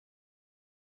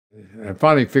And I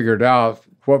finally figured out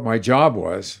what my job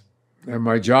was. And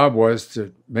my job was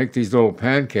to make these little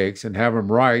pancakes and have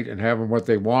them right and have them what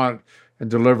they want and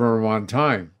deliver them on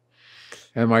time.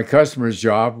 And my customer's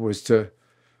job was to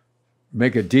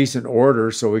make a decent order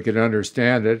so we could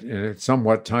understand it in a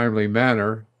somewhat timely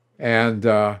manner and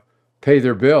pay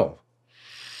their bill.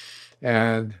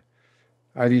 And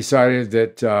I decided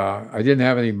that I didn't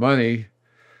have any money,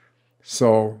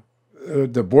 so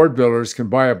the board builders can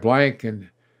buy a blank and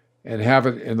have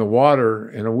it in the water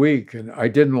in a week. And I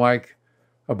didn't like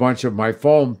a bunch of my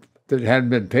foam that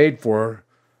hadn't been paid for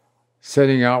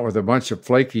sitting out with a bunch of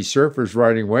flaky surfers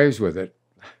riding waves with it.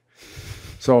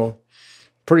 So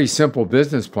pretty simple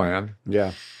business plan.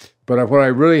 Yeah. But what I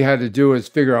really had to do is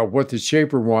figure out what the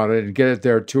shaper wanted and get it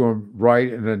there to them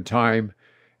right and in time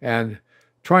and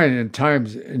try and in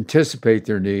times anticipate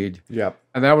their need. Yep.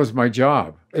 And that was my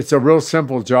job. It's a real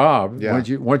simple job. Yeah.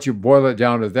 Once you boil it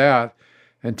down to that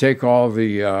and take all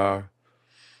the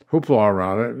hoopla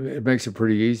around it, it makes it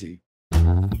pretty easy.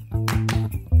 Are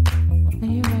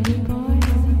you ready, boys?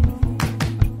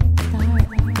 Start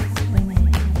swimming.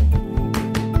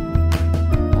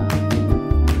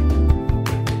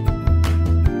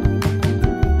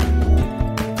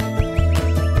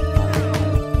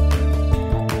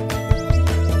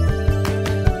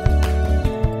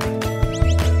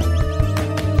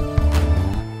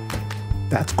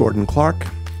 That's Gordon Clark.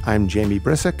 I'm Jamie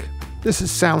Brisick. This is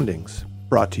Soundings,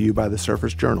 brought to you by the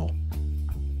Surfer's Journal.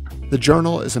 The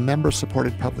Journal is a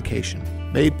member-supported publication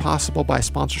made possible by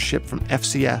sponsorship from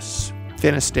FCS,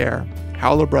 Finisterre,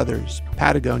 Howler Brothers,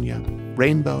 Patagonia,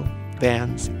 Rainbow,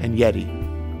 Vans, and Yeti.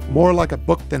 More like a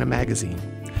book than a magazine,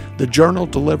 the Journal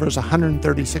delivers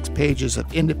 136 pages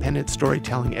of independent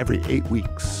storytelling every 8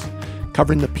 weeks,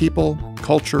 covering the people,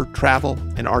 culture, travel,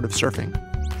 and art of surfing.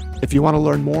 If you want to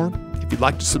learn more, if you'd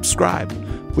like to subscribe,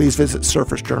 please visit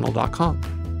surfersjournal.com.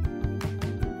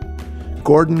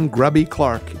 Gordon Grubby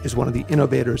Clark is one of the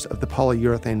innovators of the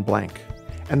polyurethane blank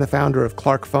and the founder of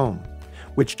Clark Foam,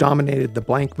 which dominated the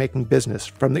blank-making business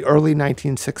from the early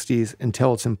 1960s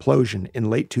until its implosion in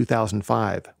late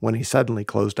 2005, when he suddenly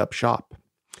closed up shop.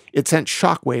 It sent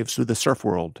shockwaves through the surf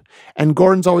world, and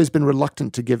Gordon's always been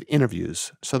reluctant to give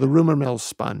interviews, so the rumor mills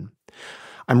spun.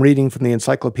 I'm reading from the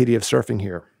Encyclopedia of Surfing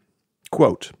here.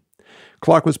 Quote,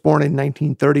 Clark was born in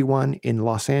 1931 in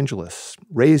Los Angeles,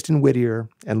 raised in Whittier,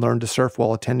 and learned to surf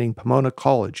while attending Pomona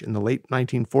College in the late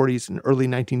 1940s and early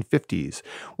 1950s,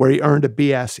 where he earned a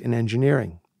BS in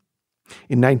engineering.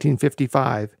 In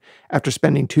 1955, after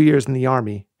spending 2 years in the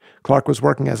Army, Clark was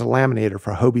working as a laminator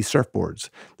for Hobie Surfboards,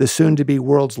 the soon-to-be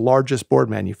world's largest board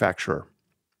manufacturer.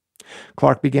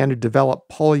 Clark began to develop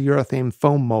polyurethane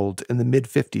foam molds in the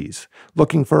mid-50s,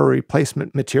 looking for a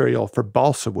replacement material for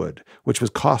balsa wood, which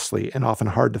was costly and often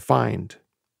hard to find.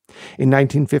 In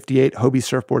 1958, Hobie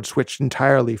Surfboard switched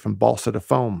entirely from balsa to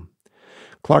foam.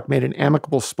 Clark made an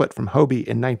amicable split from Hobie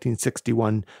in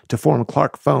 1961 to form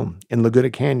Clark Foam in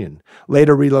Laguna Canyon,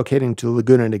 later relocating to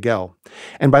Laguna Niguel,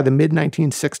 and by the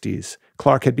mid-1960s,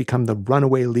 Clark had become the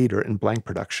runaway leader in blank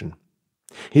production.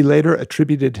 He later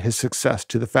attributed his success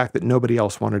to the fact that nobody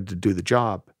else wanted to do the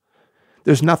job.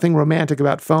 There's nothing romantic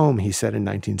about foam, he said in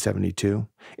 1972.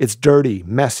 It's dirty,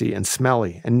 messy, and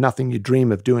smelly, and nothing you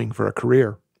dream of doing for a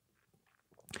career.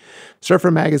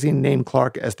 Surfer magazine named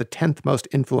Clark as the 10th most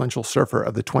influential surfer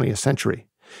of the 20th century.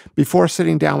 Before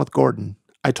sitting down with Gordon,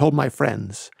 I told my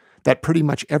friends that pretty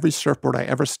much every surfboard I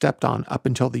ever stepped on up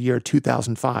until the year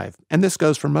 2005, and this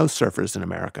goes for most surfers in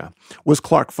America, was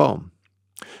Clark Foam.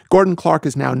 Gordon Clark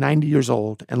is now 90 years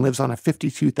old and lives on a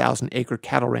 52,000-acre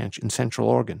cattle ranch in Central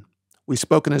Oregon. We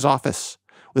spoke in his office,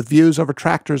 with views over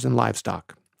tractors and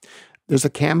livestock. There's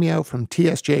a cameo from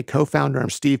TSJ co-founder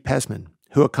Steve Pesman,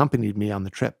 who accompanied me on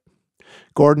the trip.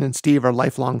 Gordon and Steve are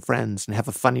lifelong friends and have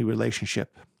a funny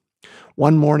relationship.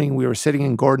 One morning, we were sitting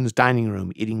in Gordon's dining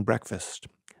room eating breakfast.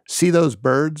 "See those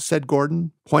birds?" said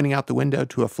Gordon, pointing out the window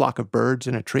to a flock of birds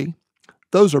in a tree.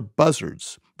 "Those are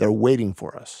buzzards. They're waiting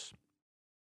for us."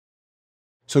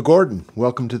 So, Gordon,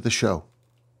 welcome to the show.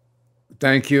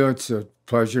 Thank you. It's a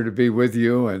pleasure to be with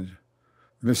you. And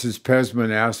Mrs.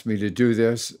 Pesman asked me to do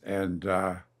this, and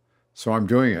so I'm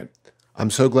doing it. I'm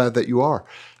so glad that you are.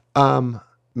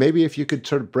 Maybe if you could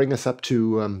sort of bring us up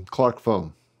to Clark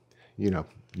Foam. You know,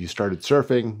 you started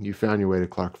surfing, you found your way to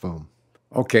Clark Foam.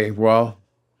 Okay, well,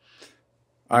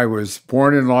 I was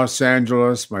born in Los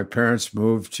Angeles. My parents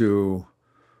moved to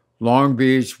Long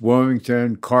Beach,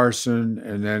 Wilmington, Carson,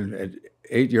 and then at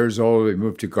 8 years old, we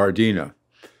moved to Gardena.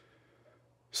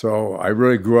 So I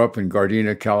really grew up in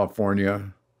Gardena,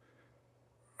 California.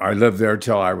 I lived there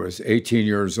till I was 18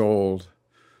 years old.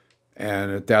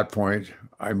 And at that point,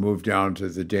 I moved down to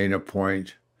the Dana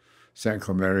Point, San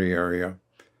Clemente area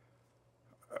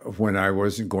when I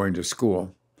wasn't going to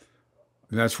school.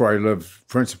 And that's where I lived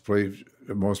principally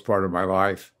the most part of my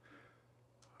life.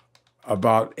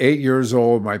 About 8 years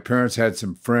old, my parents had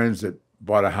some friends that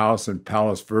bought a house in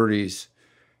Palos Verdes,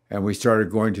 and we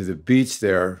started going to the beach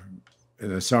there in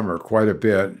the summer quite a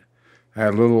bit. I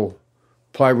had a little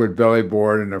plywood belly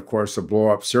board and, of course, a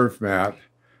blow-up surf mat,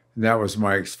 and that was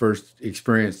my first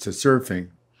experience to surfing.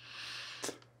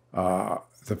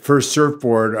 The first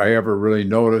surfboard I ever really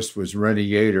noticed was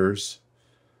Renegator's.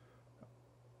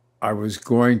 I was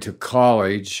going to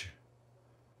college.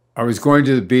 I was going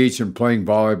to the beach and playing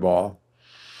volleyball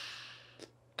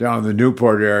down in the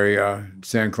Newport area,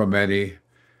 San Clemente,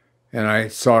 and I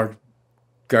saw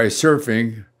guys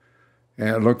surfing, and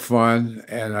it looked fun,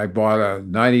 and I bought a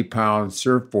 90-pound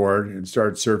surfboard and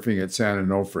started surfing at San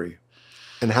Onofre.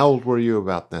 And how old were you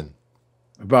about then?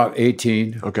 About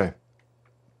 18. Okay.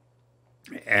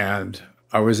 And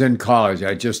I was in college.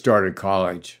 I just started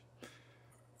college.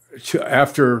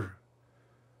 After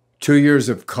 2 years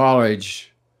of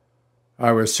college,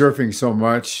 I was surfing so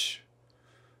much,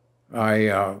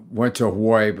 I went to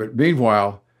Hawaii. But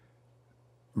meanwhile,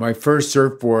 my second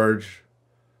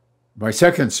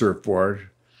surfboard,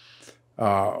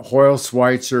 Hoyle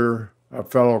Schweitzer, a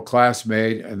fellow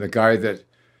classmate, and the guy that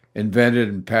invented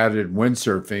and patented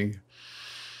windsurfing,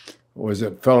 was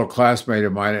a fellow classmate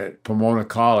of mine at Pomona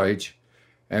College,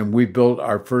 and we built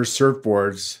our first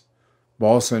surfboards,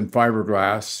 balsa and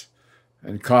fiberglass,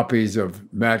 and copies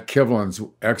of Matt Kivlin's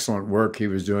excellent work he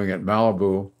was doing at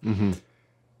Malibu. Mm-hmm.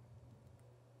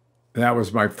 That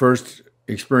was my first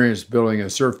experience building a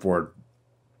surfboard.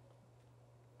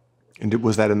 And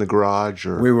was that in the garage,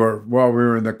 or? We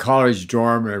were in the college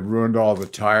dorm, and it ruined all the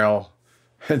tile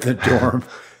in the dorm.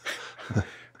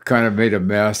 Kind of made a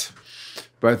mess.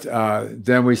 But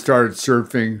then we started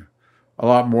surfing a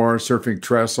lot more, surfing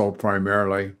trestle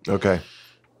primarily. Okay.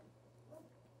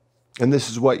 And this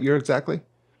is what year exactly?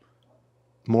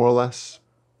 More or less?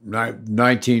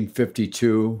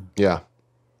 1952. Yeah.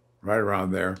 Right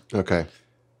around there. Okay.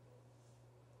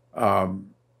 I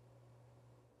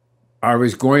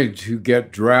was going to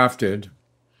get drafted.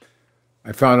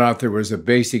 I found out there was a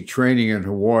basic training in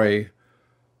Hawaii.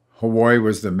 Hawaii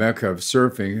was the mecca of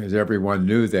surfing, as everyone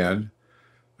knew then.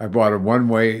 I bought a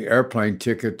one-way airplane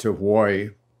ticket to Hawaii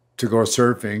to go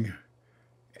surfing.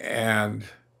 And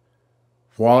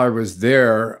while I was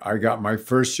there, I got my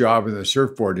first job in the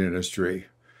surfboard industry.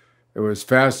 It was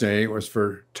fascinating. It was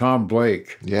for Tom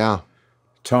Blake. Yeah.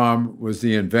 Tom was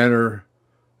the inventor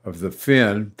of the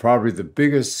fin, probably the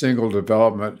biggest single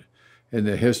development in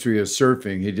the history of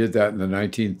surfing. He did that in the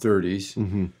 1930s.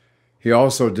 Mm-hmm. He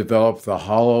also developed the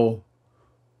hollow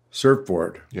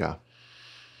surfboard. Yeah.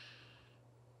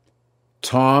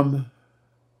 Tom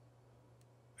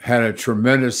had a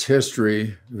tremendous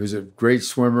history. He was a great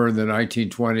swimmer in the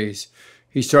 1920s.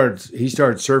 He started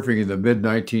surfing in the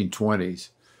mid-1920s.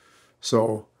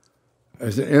 So,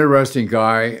 as an interesting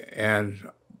guy, and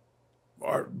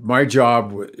my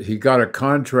job, he got a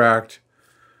contract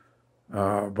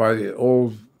by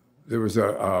there was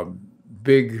a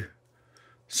big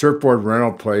surfboard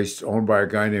rental place owned by a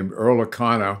guy named Earl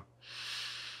Akana.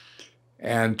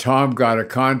 And Tom got a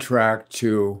contract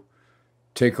to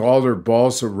take all their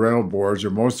balsa rental boards,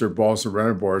 or most of their balsa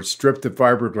rental boards, strip the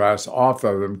fiberglass off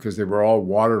of them because they were all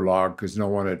waterlogged because no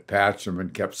one had patched them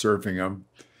and kept surfing them.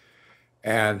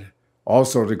 And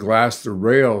also to glass the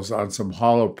rails on some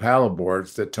hollow paddle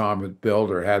boards that Tom had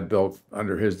built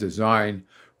under his design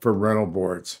for rental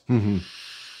boards. Mm-hmm.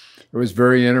 It was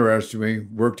very interesting. We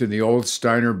worked in the old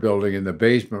Steiner building, and the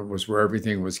basement was where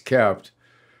everything was kept.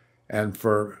 And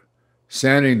for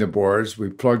sanding the boards, we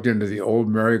plugged into the old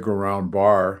merry-go-round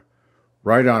bar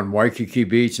right on Waikiki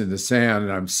Beach in the sand,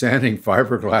 and I'm sanding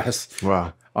fiberglass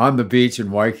Wow. on the beach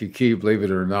in Waikiki, believe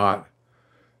it or not.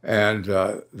 And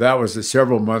that was a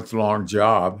several-month-long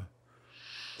job.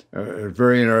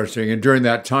 Very interesting. And during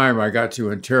that time, I got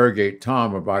to interrogate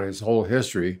Tom about his whole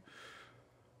history.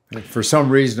 And for some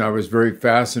reason, I was very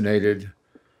fascinated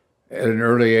at an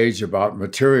early age about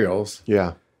materials.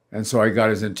 Yeah. And so I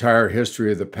got his entire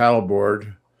history of the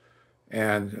paddleboard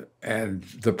and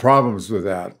the problems with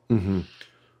that. Mm-hmm.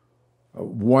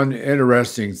 One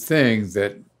interesting thing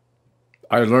that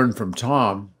I learned from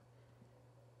Tom,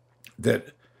 that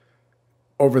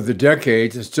over the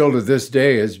decades, and still to this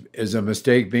day is a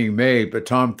mistake being made, but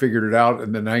Tom figured it out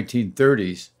in the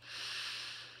 1930s.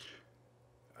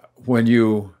 When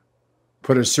you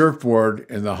put a surfboard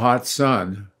in the hot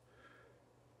sun,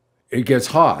 it gets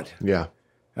hot. Yeah.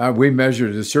 We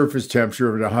measured the surface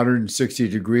temperature at 160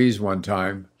 degrees one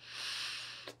time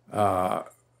at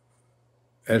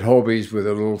Hobie's with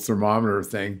a little thermometer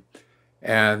thing.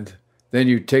 And then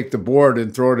you take the board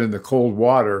and throw it in the cold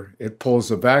water. It pulls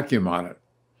a vacuum on it.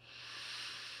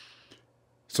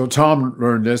 So Tom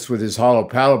learned this with his hollow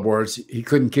paddle boards. He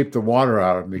couldn't keep the water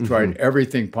out of them. He tried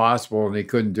everything possible and he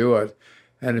couldn't do it.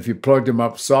 And if you plugged them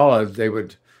up solid,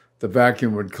 the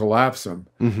vacuum would collapse them.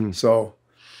 So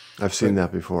I've seen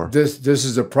that before. This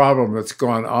is a problem that's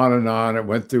gone on and on. It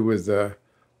went through with the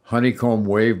honeycomb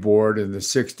wave board in the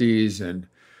 60s and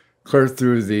clear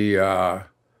through the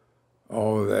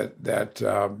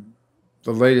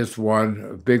the latest one,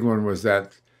 a big one was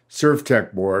that Surf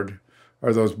Tech board,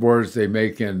 or those boards they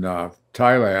make in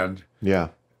Thailand. Yeah.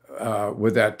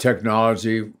 With that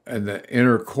technology, and the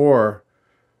inner core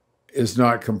is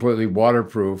not completely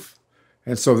waterproof.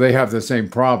 And so they have the same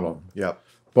problem. Yep.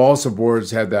 Balsa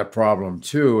boards had that problem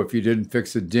too. If you didn't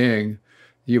fix a ding,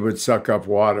 you would suck up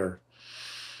water.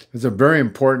 It's a very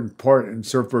important part in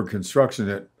surfboard construction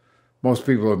that most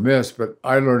people have missed, but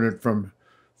I learned it from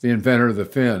the inventor of the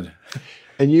fin.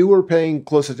 And you were paying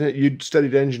close attention. You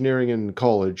studied engineering in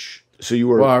college, so you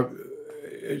were... Well,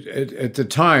 at the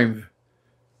time,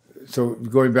 so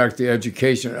going back to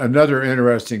education, another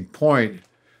interesting point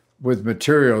with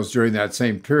materials during that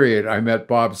same period, I met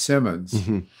Bob Simmons.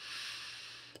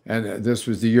 And this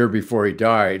was the year before he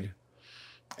died.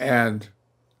 And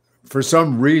for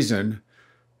some reason,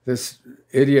 this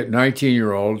idiot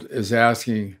 19-year-old is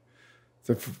asking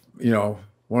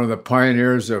one of the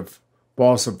pioneers of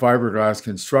balsa fiberglass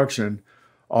construction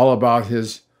all about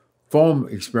his foam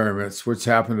experiments, which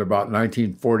happened about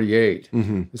 1948.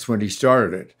 That's when he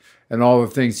started it, and all the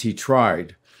things he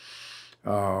tried.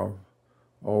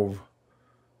 With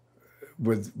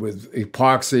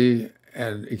epoxy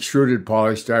and extruded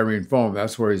polystyrene foam.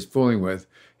 That's what he's fooling with.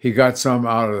 He got some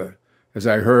out of the, as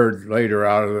I heard later,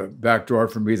 out of the back door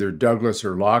from either Douglas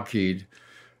or Lockheed.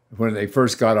 When they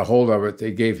first got a hold of it,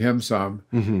 they gave him some,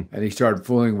 and he started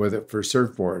fooling with it for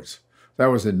surfboards. That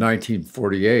was in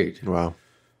 1948. Wow.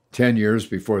 10 years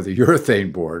before the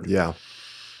urethane board. Yeah.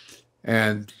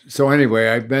 And so anyway,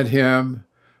 I met him.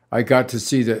 I got to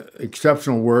see the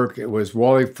exceptional work. It was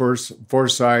Wally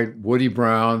Forsythe, Woody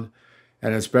Brown,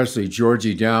 and especially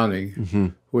Georgie Downing,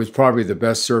 who was probably the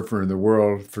best surfer in the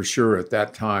world for sure at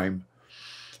that time.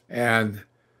 And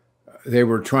they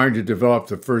were trying to develop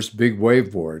the first big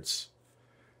wave boards.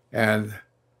 And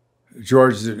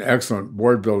George is an excellent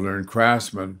board builder and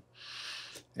craftsman.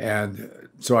 And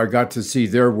so I got to see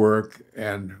their work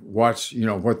and watch,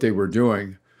 what they were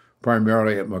doing,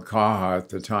 primarily at Makaha at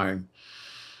the time.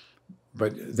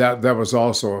 But that was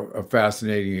also a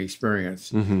fascinating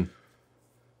experience.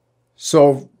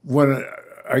 So when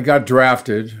I got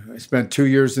drafted, I spent 2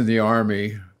 years in the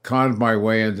Army, conned my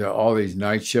way into all these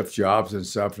night shift jobs and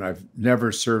stuff, and I've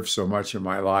never surfed so much in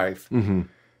my life. And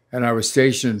I was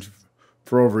stationed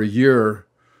for over a year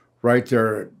right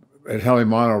there at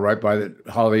Halimano, right by the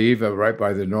Haleiwa, right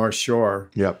by the North Shore.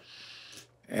 Yep.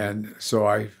 And so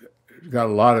I got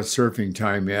a lot of surfing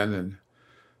time in, and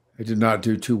I did not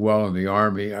do too well in the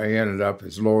Army. I ended up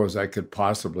as low as I could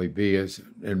possibly be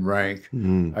in rank.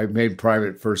 I made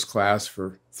private first class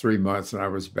for 3 months, and I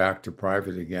was back to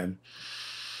private again.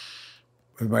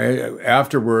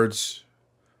 Afterwards,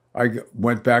 I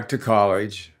went back to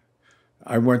college.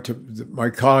 My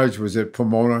college was at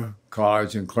Pomona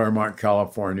College in Claremont,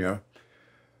 California.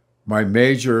 My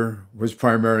major was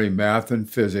primarily math and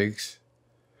physics.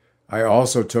 I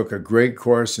also took a great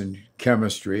course in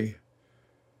chemistry.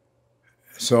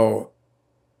 So,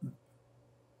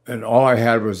 and all I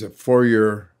had was a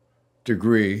 4-year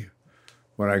degree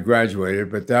when I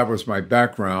graduated, but that was my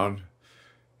background.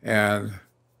 And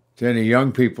to any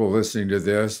young people listening to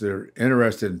this, they're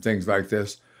interested in things like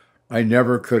this, I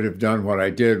never could have done what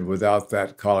I did without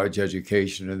that college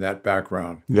education and that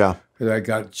background. Yeah. Because I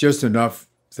got just enough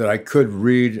that I could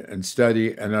read and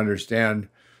study and understand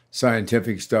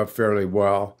scientific stuff fairly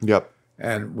well. Yep.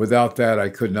 And without that, I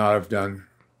could not have done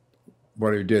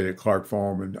what I did at Clark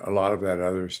Foam and a lot of that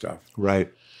other stuff.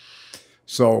 Right.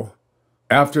 So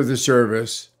after the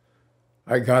service,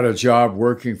 I got a job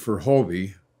working for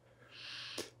Hobie.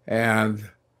 And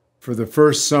for the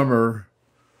first summer,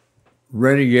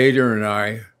 Rennie Yater and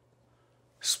I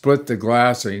split the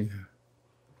glassing.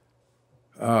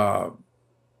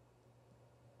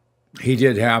 He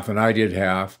did half and I did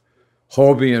half.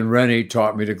 Hobie and Rennie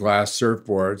taught me to glass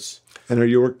surfboards. And are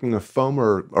you working with foam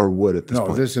or wood at this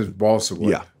point? No, this is balsa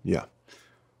wood. Yeah, yeah.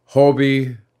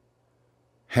 Hobie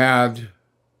had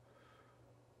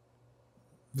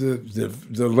the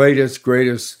latest,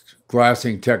 greatest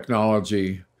glassing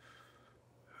technology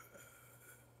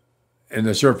in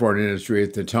the surfboard industry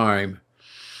at the time.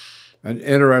 An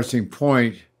interesting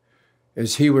point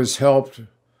is he was helped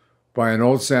by an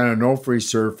old San Onofre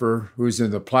surfer who's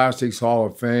in the Plastics Hall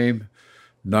of Fame,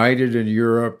 knighted in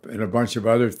Europe, and a bunch of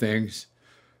other things,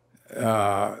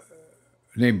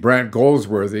 named Brant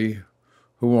Goldsworthy,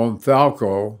 who owned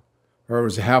Thalco, or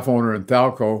was a half owner in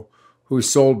Thalco, who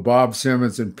sold Bob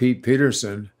Simmons and Pete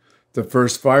Peterson the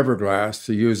first fiberglass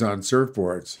to use on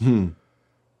surfboards.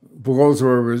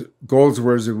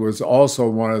 Goldsworthy was also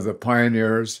one of the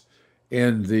pioneers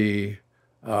in the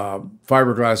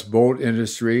fiberglass boat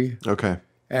industry. Okay.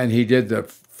 And he did the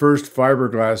first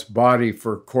fiberglass body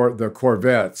for the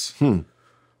Corvettes.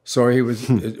 So he was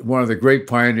one of the great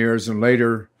pioneers, and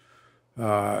later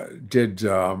did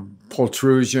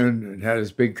pultrusion and had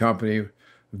his big company.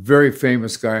 Very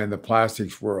famous guy in the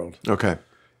plastics world. Okay.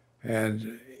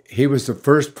 And he was the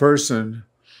first person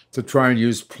to try and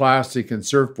use plastic in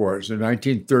surfboards. In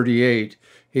 1938,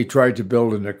 he tried to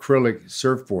build an acrylic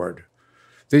surfboard.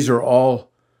 These are all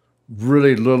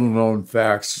really little-known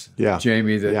facts,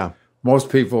 Jamie, that most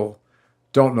people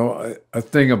don't know a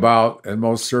thing about, and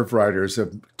most surf riders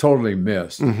have totally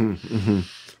missed.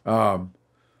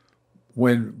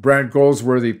 When Brant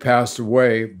Goldsworthy passed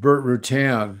away, Burt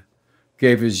Rutan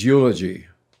gave his eulogy.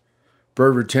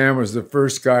 Burt Rutan was the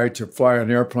first guy to fly an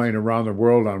airplane around the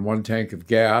world on one tank of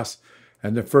gas,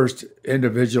 and the first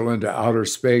individual into outer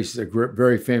space, a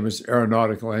very famous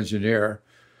aeronautical engineer.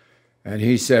 And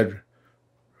he said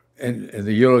in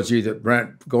the eulogy that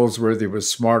Brant Goldsworthy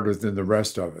was smarter than the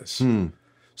rest of us.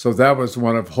 So that was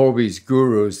one of Hobie's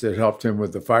gurus that helped him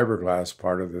with the fiberglass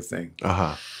part of the thing.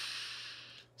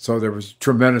 So there was a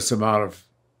tremendous amount of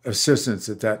assistance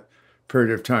at that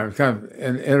period of time. Kind of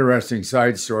an interesting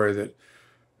side story that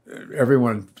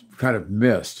everyone kind of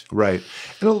missed. Right.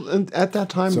 And at that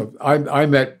time... So I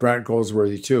met Brant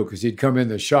Goldsworthy too, because he'd come in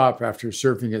the shop after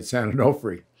surfing at San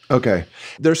Onofre. Okay.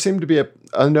 There seemed to be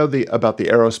I know about the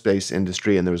aerospace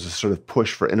industry, and there was a sort of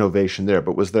push for innovation there,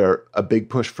 but was there a big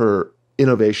push for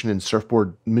innovation in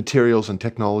surfboard materials and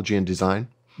technology and design?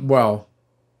 Well,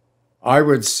 I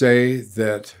would say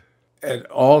that at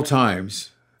all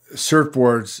times,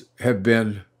 surfboards have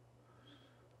been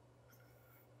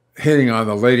hitting on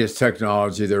the latest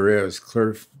technology there is,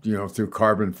 clear, through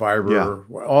carbon fiber,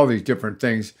 all these different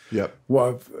things.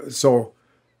 Well, so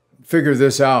figure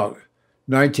this out.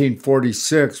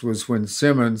 1946 was when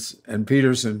Simmons and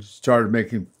Peterson started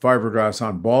making fiberglass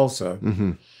on balsa.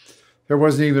 There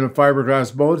wasn't even a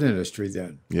fiberglass boat industry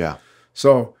then.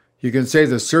 So you can say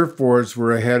the surfboards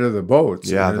were ahead of the boats.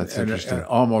 That's interesting. And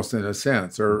almost in a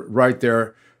sense, or right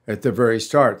there at the very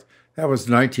start. That was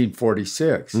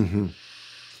 1946.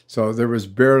 So there was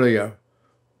barely a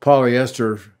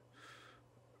polyester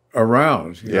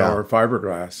around, or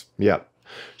fiberglass.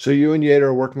 So you and Yater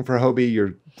are working for Hobie.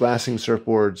 You're glassing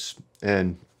surfboards,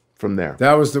 and from there.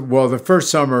 That was the first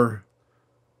summer.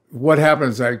 What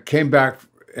happened is I came back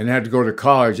and had to go to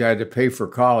college. I had to pay for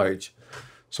college,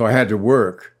 so I had to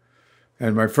work.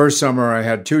 And my first summer, I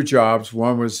had two jobs.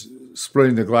 One was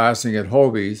splitting the glassing at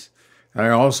Hobie's, and I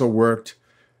also worked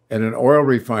at an oil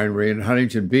refinery in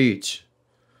Huntington Beach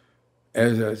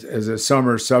as a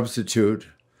summer substitute.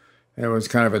 And it was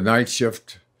kind of a night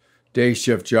shift, day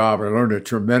shift job. I learned a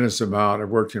tremendous amount. I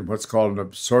worked in what's called an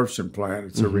absorption plant.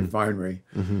 It's a refinery,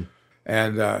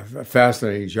 and a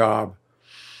fascinating job.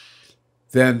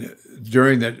 Then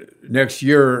during the next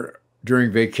year,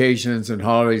 during vacations and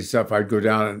holidays and stuff, I'd go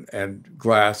down and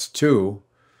glass too,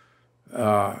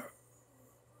 off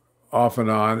and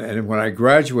on. And when I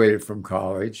graduated from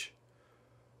college,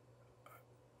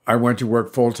 I went to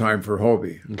work full-time for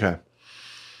Hobie. Okay.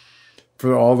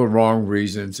 For all the wrong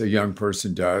reasons a young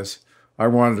person does. I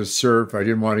wanted to surf. I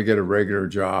didn't want to get a regular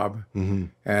job.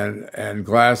 And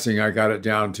glassing, I got it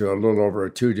down to a little over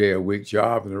a 2-day-a-week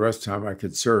job, and the rest of the time I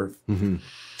could surf.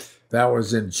 That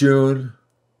was in June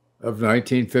of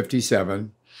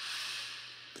 1957.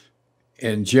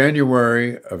 In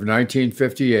January of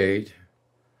 1958,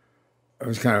 it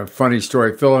was kind of a funny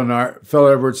story. Phil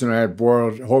Edwards and I had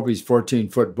borrowed Hobie's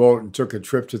 14-foot boat and took a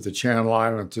trip to the Channel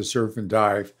Islands to surf and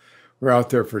dive. We were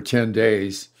out there for 10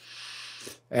 days.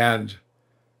 And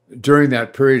during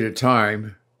that period of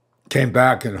time, came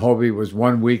back and Hobie was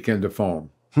 1 week into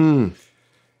foam.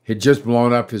 He'd just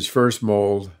blown up his first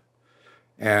mold.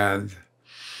 And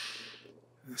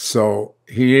so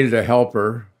he needed a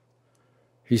helper.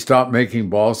 He stopped making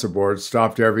balsa boards,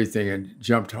 stopped everything, and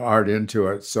jumped hard into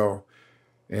it. So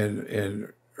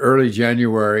in early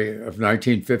January of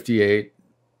 1958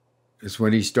 is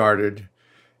when he started.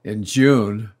 In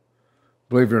June,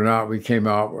 believe it or not, we came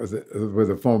out with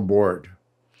a foam board.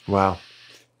 Wow.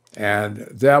 And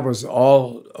that was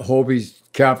all Hobie's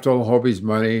capital, Hobie's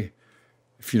money.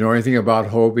 If you know anything about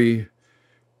Hobie,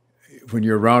 when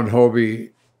you're around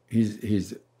Hobie,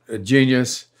 he's a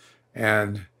genius,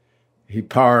 and he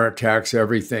power attacks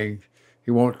everything.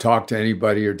 He won't talk to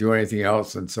anybody or do anything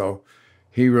else. And so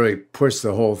he really pushed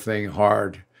the whole thing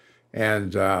hard.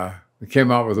 And we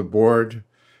came out with a board,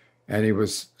 and he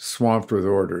was swamped with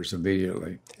orders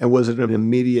immediately. And was it an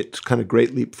immediate kind of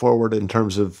great leap forward in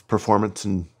terms of performance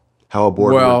and how a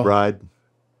board would ride?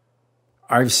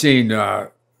 I've seen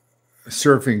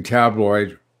surfing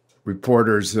tabloid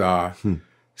reporters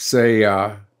say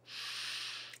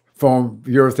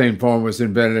urethane foam was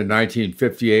invented in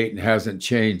 1958 and hasn't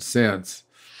changed since.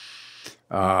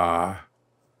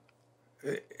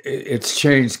 It's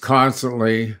changed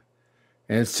constantly,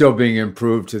 and it's still being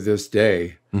improved to this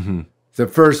day. Mm-hmm. The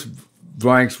first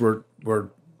blanks had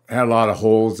a lot of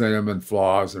holes in them and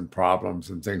flaws and problems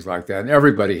and things like that. And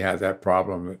everybody had that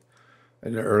problem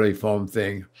in the early foam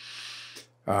thing.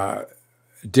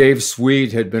 Dave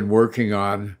Sweet had been working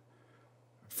on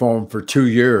foam for 2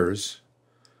 years,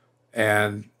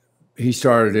 and he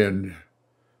started in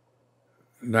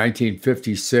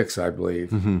 1956, I believe.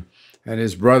 Mm-hmm. And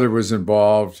his brother was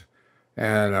involved,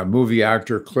 and a movie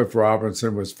actor, Cliff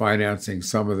Robinson, was financing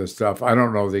some of the stuff. I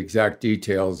don't know the exact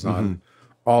details on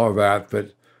all of that,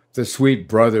 but the Sweet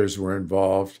brothers were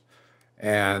involved,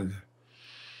 and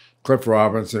Cliff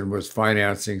Robinson was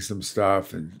financing some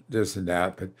stuff and this and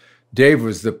that. But Dave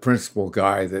was the principal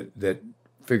guy that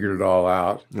figured it all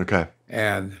out. Okay.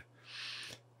 And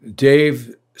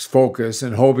Dave's focus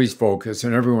and Hobie's focus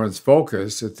and everyone's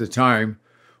focus at the time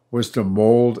was to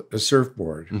mold a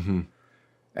surfboard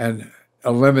and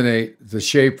eliminate the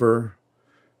shaper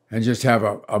and just have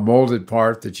a molded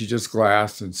part that you just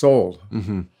glassed and sold.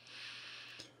 Mm-hmm.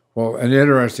 Well, an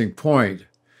interesting point,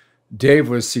 Dave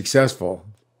was successful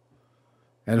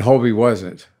and Hobie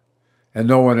wasn't, and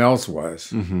no one else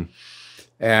was. Mm-hmm.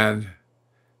 And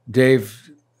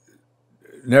Dave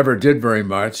never did very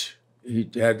much. He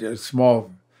had a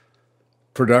small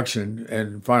production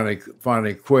and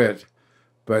finally quit,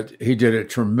 but he did a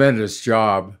tremendous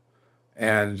job,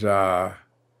 and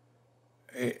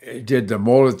it did the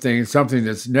molded thing, something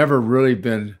that's never really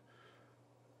been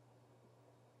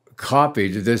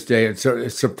copied to this day. And so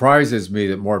it surprises me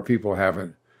that more people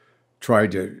haven't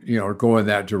tried to, go in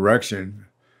that direction.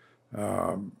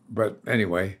 But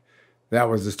anyway, that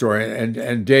was the story.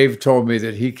 And Dave told me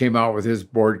that he came out with his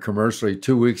board commercially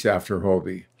 2 weeks after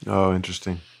Hobie. Oh,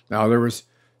 interesting. Now, there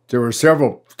were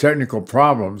several technical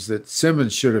problems that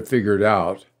Simmons should have figured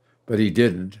out, but he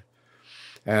didn't.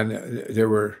 And there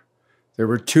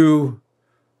were two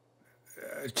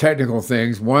technical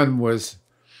things. One was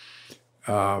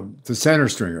the center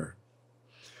stringer.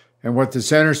 And what the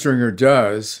center stringer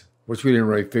does, which we didn't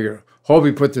really figure,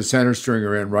 Hobie put the center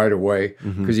stringer in right away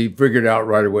because he figured out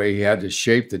right away he had to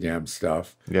shape the damn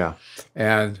stuff. Yeah.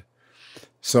 And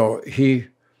so he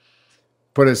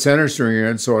put a center stringer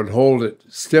in so it'd hold it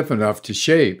stiff enough to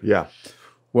shape. Yeah.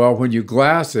 Well, when you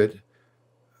glass it,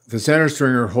 the center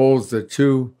stringer holds the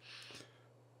two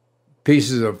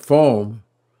pieces of foam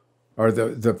or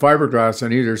the fiberglass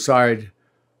on either side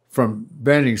from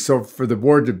bending. So for the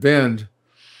board to bend,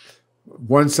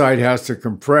 one side has to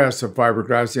compress the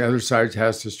fiberglass, the other side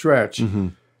has to stretch.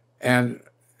 And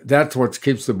that's what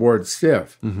keeps the board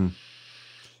stiff.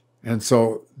 And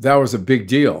so that was a big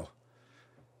deal.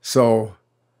 So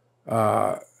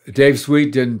Dave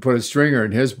Sweet didn't put a stringer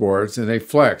in his boards, and they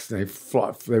flexed.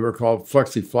 They were called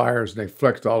flexi flyers, and they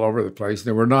flexed all over the place.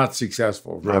 They were not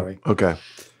successful, really. Okay.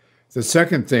 The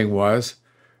second thing is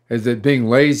that being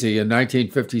lazy in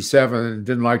 1957 and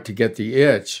didn't like to get the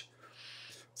itch,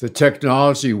 the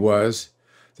technology was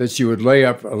that you would lay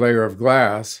up a layer of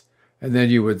glass and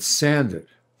then you would sand it.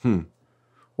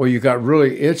 Well, you got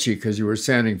really itchy because you were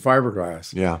sanding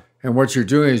fiberglass. Yeah. And what you're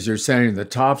doing is you're sanding the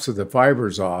tops of the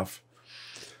fibers off.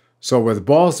 So with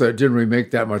balsa, it didn't really make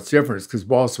that much difference because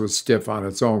balsa was stiff on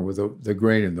its own with the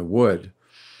grain in the wood.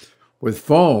 With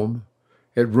foam,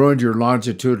 it ruined your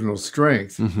longitudinal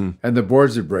strength, and the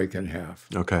boards would break in half.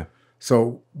 Okay.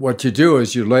 So what you do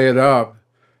is you lay it up,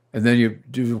 and then you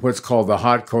do what's called the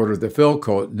hot coat or the fill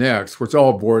coat next, which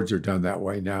all boards are done that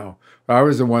way now. I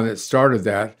was the one that started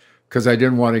that because I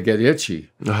didn't want to get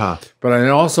itchy. But I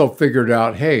also figured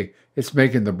out, hey, it's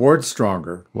making the board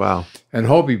stronger. Wow. And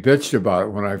Hobie bitched about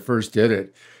it when I first did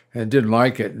it and didn't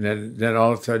like it. And then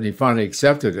all of a sudden he finally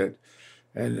accepted it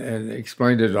and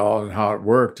explained it all and how it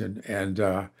worked. And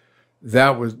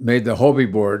that made the Hobie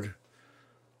board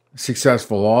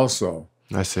successful also.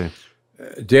 I see.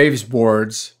 Dave's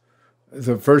boards,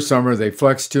 the first summer they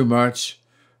flexed too much,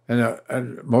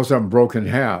 and most of them broke in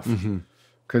half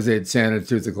because they had sanded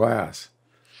through the glass.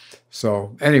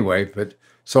 So anyway,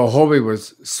 so Hobie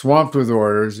was swamped with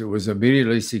orders. It was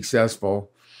immediately successful,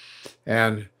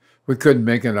 and we couldn't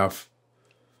make enough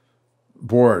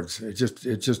boards. It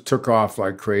just took off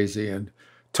like crazy and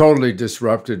totally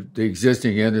disrupted the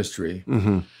existing industry.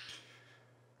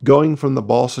 Going from the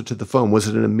balsa to the foam, was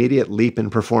it an immediate leap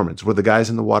in performance? Were the guys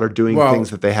in the water doing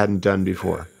things that they hadn't done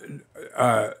before?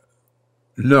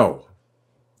 No.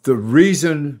 The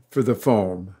reason for the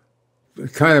foam,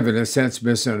 kind of in a sense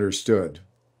misunderstood.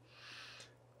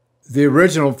 The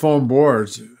original foam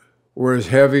boards were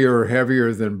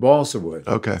heavier than balsa wood.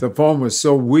 Okay. The foam was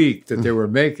so weak that they were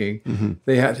making,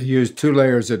 they had to use 2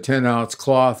 layers of 10-ounce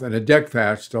cloth and a deck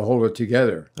patch to hold it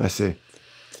together. I see.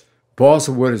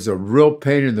 Balsa wood is a real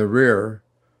pain in the rear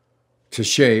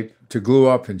to glue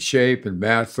up and shape and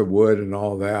match the wood and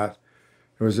all that.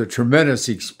 It was a tremendous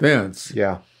expense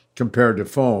compared to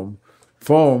foam.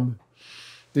 Foam,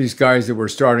 these guys that were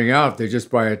starting out, they just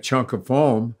buy a chunk of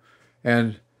foam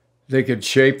and they could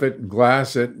shape it and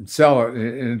glass it and sell it.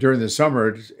 And during the summer,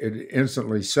 it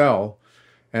instantly sell.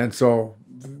 And so,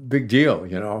 big deal,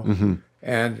 you know.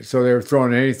 And so they were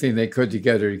throwing anything they could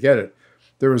together to get it.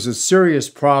 There was a serious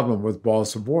problem with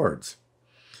balsa boards.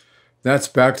 That's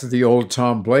back to the old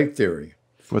Tom Blake theory.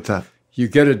 What's that? You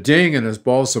get a ding in a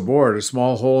balsa board, a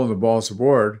small hole in the balsa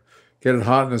board, get it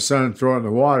hot in the sun and throw it in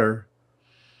the water,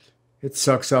 it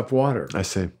sucks up water. I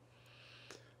see.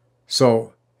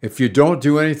 So if you don't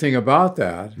do anything about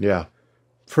that,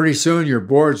 pretty soon your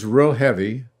board's real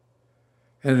heavy,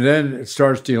 and then it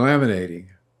starts delaminating.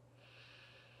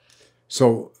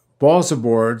 So balsa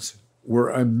boards were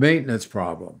a maintenance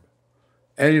problem.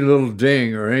 Any little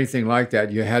ding or anything like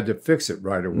that, you had to fix it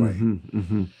right away.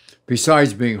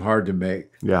 Besides being hard to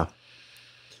make.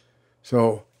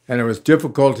 So, and it was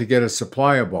difficult to get a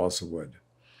supply of balsa wood.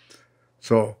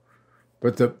 So,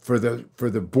 but for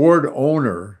the board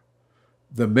owner,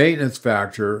 the maintenance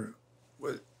factor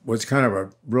was kind of a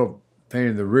real pain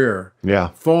in the rear.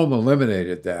 Foam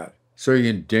eliminated that. So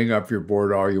you can ding up your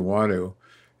board all you want to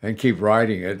and keep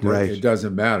riding it. It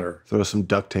doesn't matter. Throw some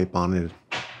duct tape on it.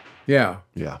 Yeah.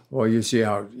 Well, you see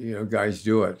how guys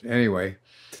do it. Anyway,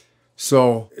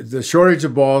 so the shortage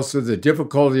of balsa, the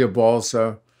difficulty of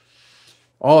balsa,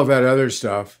 all of that other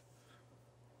stuff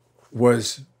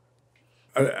was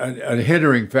a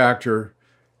hindering factor,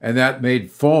 and that made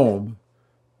foam,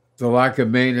 the lack of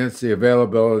maintenance, the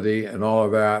availability, and all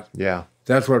of that.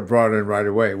 That's what brought it in right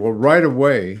away. Well, right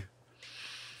away,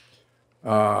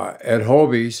 at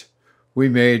Hobie's, we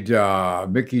made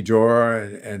Mickey Dora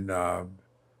and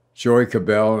Joey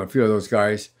Cabell and a few of those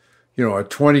guys, a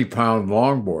 20-pound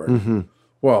longboard.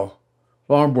 Well,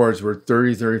 longboards were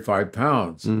 30, 35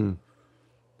 pounds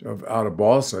out of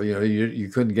balsa. You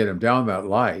couldn't get them down that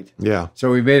light.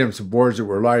 So we made them some boards that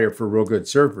were lighter for real good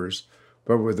surfers.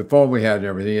 But with the foam we had and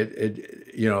everything,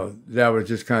 that was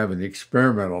just kind of an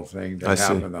experimental thing that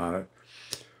happened on it.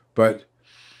 But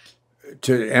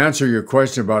to answer your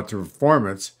question about the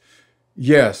performance,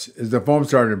 yes, as the foam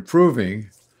started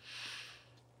improving,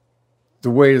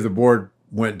 the weight of the board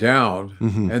went down,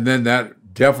 and then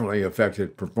that definitely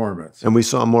affected performance. And we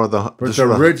saw more of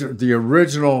the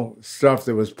original stuff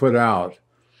that was put out.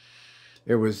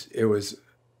 It was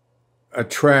a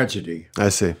tragedy. I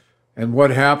see. And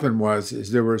what happened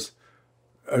was there was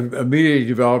immediately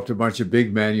developed a bunch of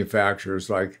big manufacturers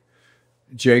like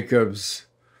Jacobs,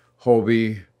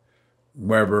 Hobie,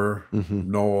 Weber,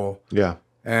 Knoll.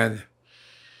 And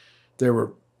they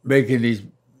were making these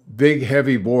big,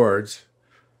 heavy boards.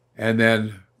 And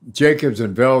then Jacobs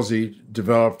and Velzy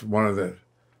developed one of the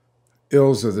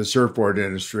ills of the surfboard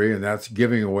industry, and that's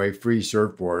giving away free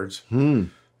surfboards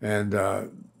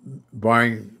and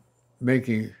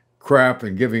making crap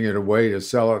and giving it away to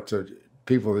sell it to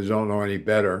people that don't know any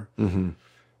better. And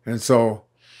so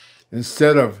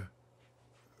instead of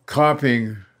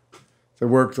copying the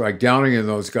work like Downing and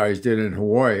those guys did in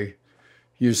Hawaii,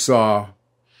 you saw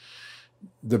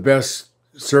the best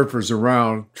surfers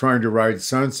around trying to ride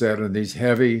sunset on these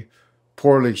heavy,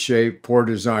 poorly shaped, poor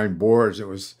designed boards. It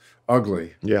was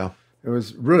ugly. It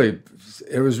was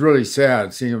really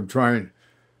sad seeing them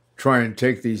try and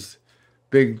take these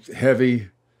big, heavy,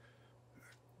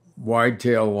 wide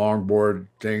tail longboard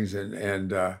things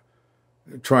and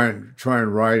try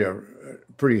and ride a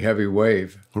pretty heavy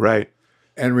wave.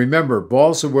 And remember,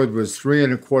 balsa wood was 3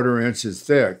 1/4 inches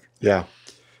thick.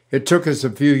 It took us a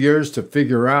few years to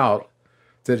figure out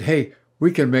that, hey,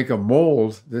 we can make a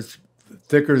mold that's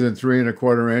thicker than 3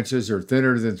 1/4 inches or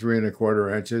thinner than 3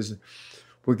 1/4 inches.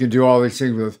 we can do all these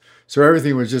things with. So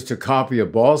everything was just a copy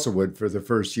of balsa wood for the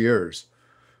first years.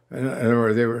 And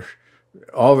they were,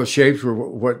 all the shapes were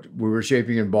what we were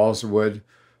shaping in balsa wood.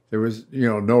 There was,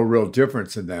 no real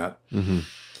difference in that. Mm-hmm.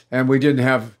 And we didn't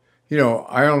have,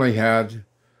 I only had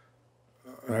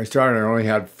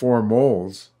 4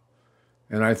 molds.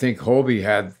 And I think Hobie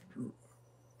had,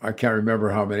 I can't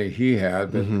remember how many he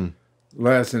had, but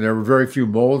less. And there were very few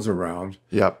molds around.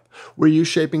 Yep. Were you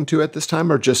shaping too at this time,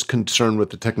 or just concerned with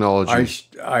the technology?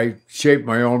 I shaped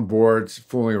my own boards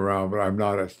fooling around,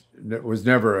 but was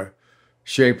never a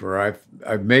shaper.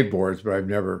 I've made boards, but I've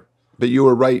never. But you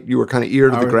were right. You were kind of ear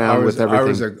to the ground with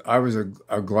everything. I was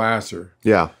a glasser.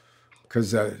 Yeah.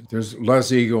 Because there's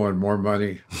less ego and more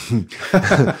money.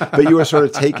 But you were sort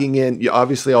of taking in.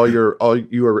 Obviously,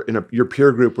 your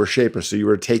peer group were shapers, so you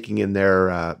were taking in their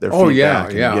feedback. Oh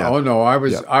yeah. Oh no, I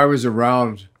was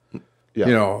around.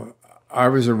 Yeah. I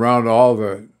was around all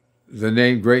the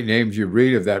great names you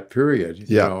read of that period.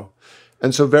 You know.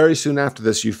 And so very soon after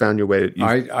this, you found your way.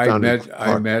 I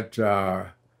met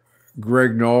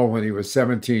Greg Knoll when he was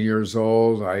 17 years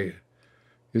old. I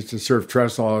used to surf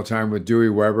trestle all the time with Dewey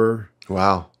Weber.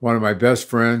 Wow. One of my best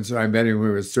friends, I met him when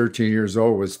he was 13 years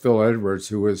old, was Phil Edwards,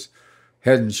 who was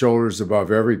head and shoulders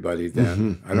above everybody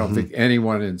then. I don't think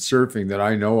anyone in surfing that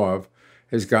I know of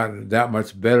has gotten that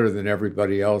much better than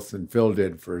everybody else than Phil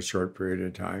did for a short period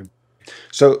of time.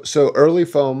 So early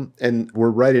foam, and we're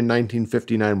right in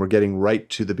 1959, we're getting right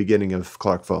to the beginning of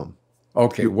Clark Foam.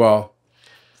 Okay, well,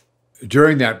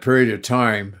 during that period of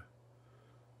time,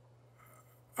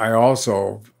 I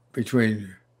also,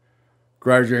 between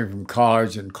graduating from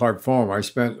college and Clark Foam, I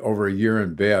spent over a year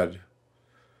in bed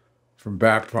from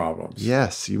back problems.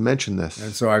 Yes, you mentioned this.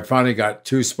 And so I finally got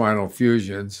 2 spinal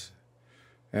fusions,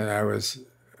 and I was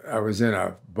in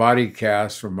a body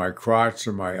cast from my crotch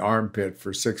to my armpit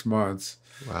for 6 months.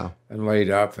 Wow. And laid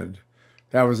up. And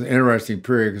that was an interesting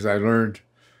period because I learned,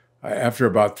 after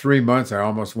about 3 months, I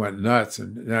almost went nuts.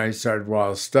 And then I started,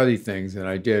 I'll study things, and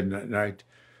I did. And I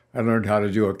learned how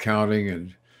to do accounting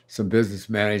and some business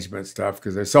management stuff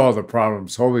because I saw the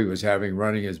problems Hobie was having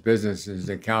running his business and his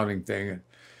accounting thing. And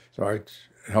so I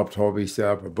helped Hobie set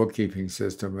up a bookkeeping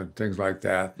system and things like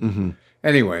that.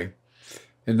 Anyway,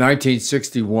 in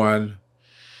 1961,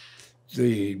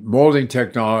 the molding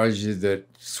technology that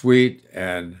Sweet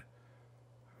and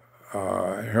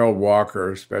Harold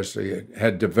Walker especially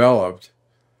had developed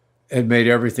had made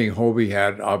everything Hobie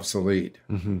had obsolete.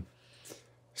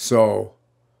 So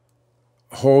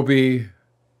Hobie,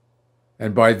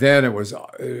 and by then it was,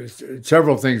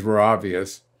 several things were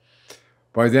obvious.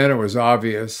 By then it was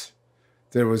obvious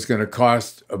that it was going to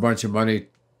cost a bunch of money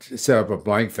to set up a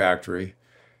blank factory,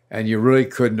 and you really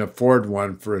couldn't afford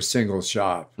one for a single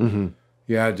shop.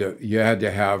 You had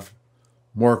to have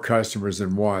more customers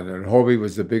than one. And Hobie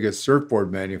was the biggest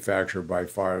surfboard manufacturer by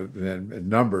far in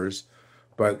numbers,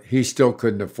 but he still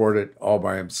couldn't afford it all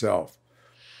by himself.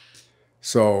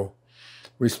 So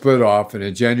we split off, and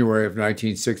in January of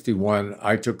 1961,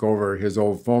 I took over his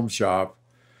old foam shop,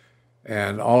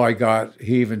 and all I got,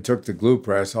 he even took the glue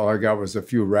press, all I got was a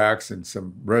few racks and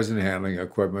some resin handling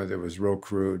equipment that was real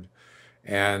crude,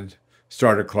 and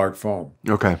started Clark Foam.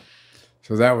 Okay.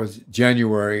 So that was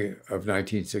January of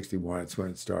 1961. That's when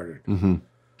it started.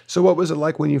 So what was it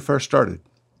like when you first started?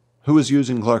 Who was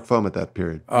using Clark Foam at that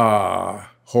period?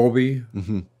 Hobie,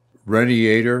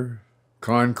 Reniator,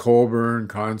 Con Colburn,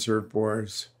 Con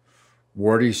Surfboards,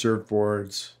 Wardy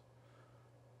Surfboards,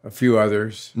 a few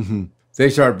others. They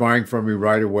started buying from me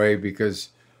right away because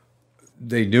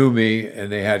they knew me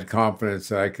and they had confidence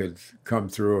that I could come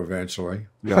through eventually.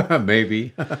 Yeah.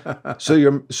 Maybe. So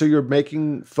you're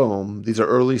making foam. These are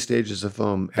early stages of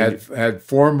foam. Had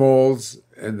 4 molds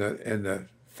in the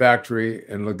factory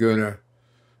in Laguna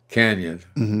Canyon.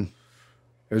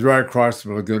 It was right across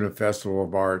from Laguna Festival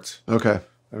of Arts. Okay.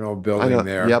 An old building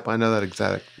there. Yep, I know that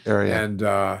exact area. And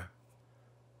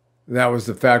that was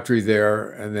the factory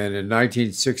there. And then in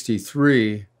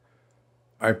 1963,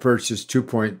 I purchased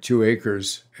 2.2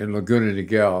 acres in Laguna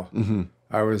Niguel.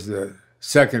 I was the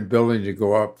second building to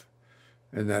go up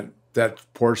in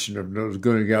that portion of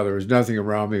Laguna Niguel. There was nothing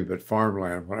around me but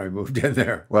farmland when I moved in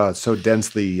there. Wow, it's so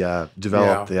densely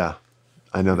developed. Yeah,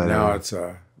 I know that now area. It's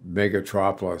a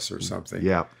megatropolis or something.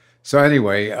 Yeah. So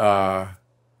anyway,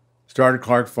 started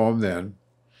Clark Foam then.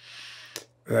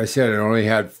 As I said, it only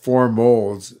had 4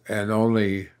 molds, and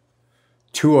only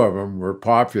 2 of them were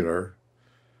popular.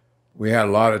 We had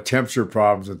a lot of temperature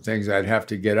problems and things. I'd have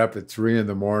to get up at 3 in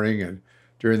the morning, and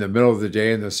during the middle of the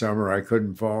day in the summer, I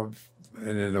couldn't foam.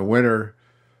 And in the winter,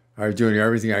 I was doing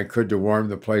everything I could to warm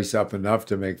the place up enough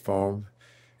to make foam.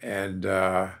 And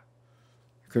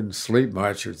couldn't sleep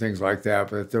much or things like that.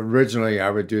 But originally I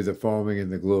would do the foaming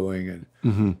and the gluing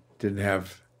and didn't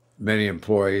have many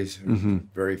employees,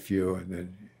 very few, and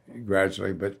then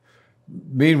gradually. But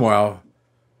meanwhile,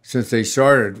 since they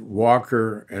started,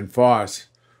 Walker and Foss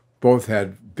both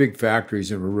had big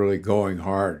factories and were really going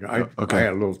hard. I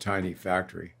had a little tiny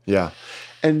factory. Yeah.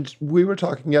 And we were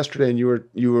talking yesterday, and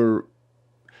you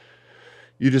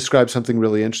described something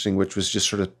really interesting, which was just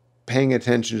sort of paying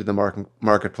attention to the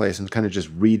marketplace and kind of just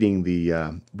reading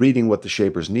reading what the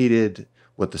shapers needed,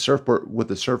 what the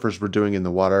surfers were doing in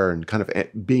the water, and kind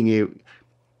of being able.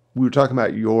 We were talking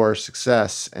about your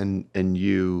success, and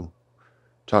you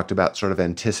talked about sort of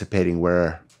anticipating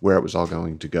where it was all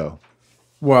going to go.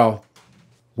 Well,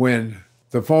 when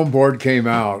the foam board came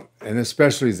out, and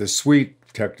especially the sweet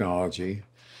technology,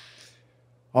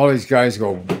 all these guys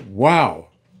go, wow,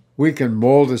 we can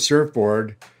mold a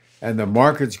surfboard, and the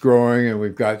market's growing, and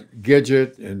we've got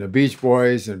Gidget and the Beach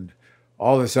Boys and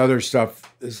all this other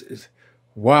stuff.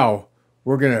 Wow,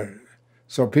 we're going to...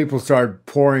 So people started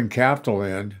pouring capital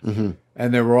in,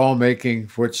 and they were all making,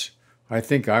 which I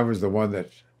think I was the one that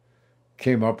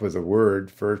came up with the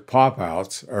word for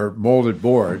pop-outs or molded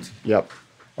boards. Yep.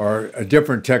 Or a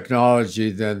different technology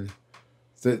than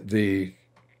the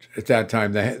at that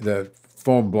time, the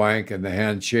foam blank and the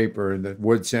hand shaper and the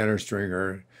wood center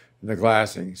stringer and the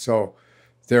glassing. So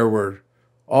there were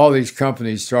all these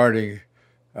companies starting.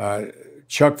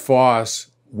 Chuck Foss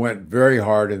went very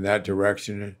hard in that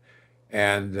direction.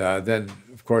 And then,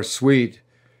 of course, Sweet.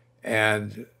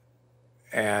 And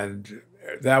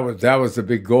that was the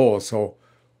big goal. So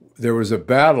there was a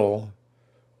battle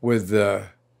with the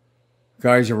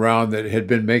guys around that had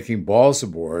been making balsa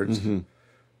boards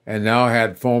and now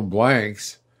had foam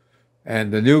blanks,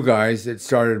 and the new guys that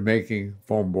started making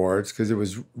foam boards because it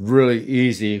was really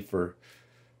easy for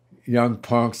young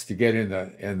punks to get in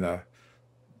the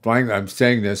blank. I'm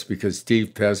saying this because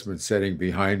Steve Pesman's sitting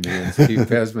behind me, and Steve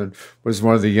Pesman was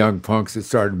one of the young punks that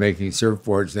started making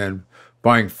surfboards then,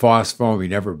 buying Foss foam. He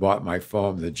never bought my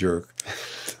foam, the jerk.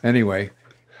 Anyway,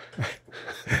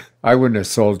 I wouldn't have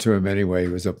sold to him anyway.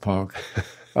 He was a punk.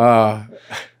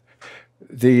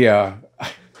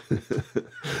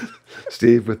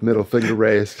 Steve with middle finger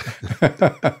raised.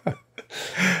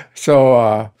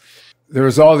 So there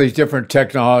was all these different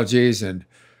technologies and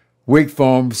weak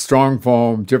foam, strong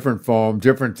foam, different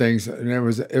things, and it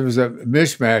was a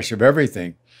mishmash of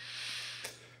everything.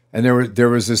 And there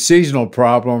was a seasonal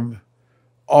problem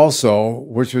also,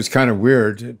 which was kind of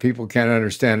weird. People can't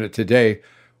understand it today.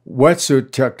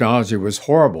 Wetsuit technology was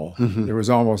horrible. There was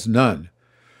almost none.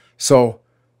 So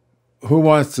who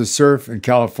wants to surf in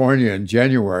California in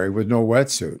January with no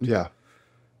wetsuit? Yeah.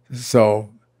 So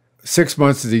 6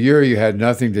 months of the year you had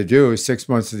nothing to do. 6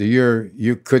 months of the year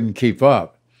you couldn't keep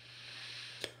up.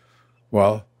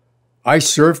 Well, I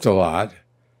surfed a lot,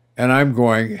 and I'm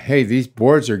going, hey, these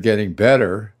boards are getting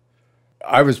better.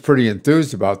 I was pretty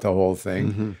enthused about the whole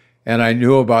thing, and I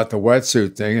knew about the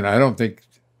wetsuit thing, and I don't think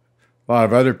a lot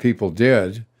of other people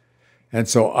did. And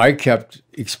so I kept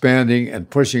expanding and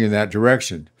pushing in that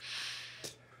direction.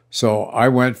 So I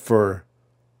went for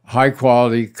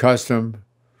high-quality, custom,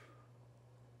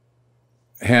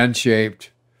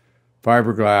 hand-shaped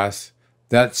fiberglass,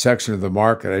 that section of the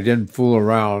market. I didn't fool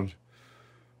around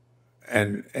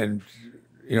and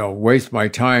waste my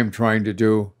time trying to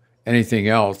do anything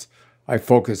else. I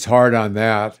focused hard on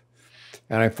that,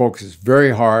 and I focused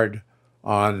very hard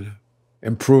on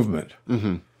improvement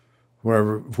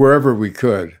wherever we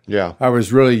could. Yeah. I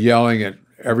was really yelling at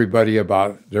everybody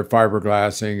about their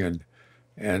fiberglassing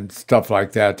and stuff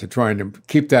like that to try and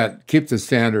keep the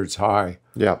standards high.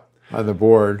 Yeah. On the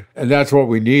board, and that's what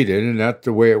we needed, and that's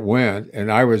the way it went. And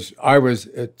I was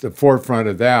at the forefront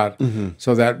of that,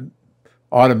 so that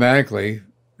automatically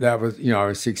I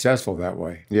was successful that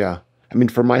way. Yeah, I mean,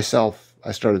 for myself,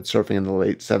 I started surfing in the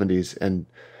late '70s, and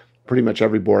pretty much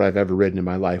every board I've ever ridden in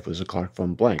my life was a Clark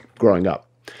foam blank. Growing up,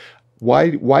 why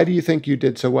do you think you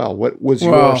did so well? What was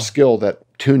your skill that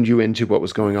tuned you into what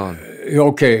was going on?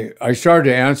 Okay, I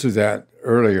started to answer that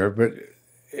earlier, but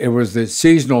it was the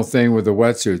seasonal thing with the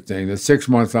wetsuit thing, the 6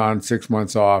 months on, 6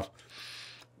 months off.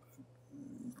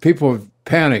 People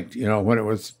panicked, when it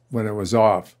was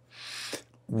off.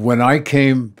 When I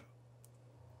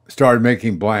started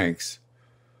making blanks,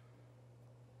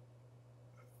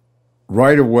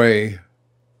 right away,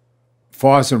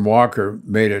 Foss and Walker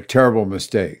made a terrible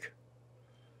mistake.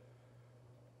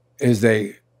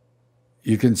 You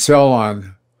can sell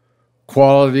on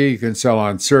quality, you can sell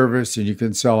on service, and you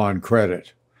can sell on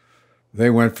credit. They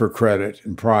went for credit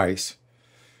and price.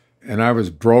 and I was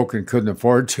broke and couldn't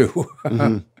afford to.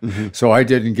 So I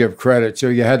didn't give credit. So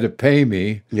you had to pay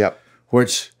me, Yep.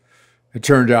 which it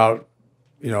turned out,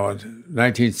 in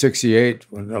 1968,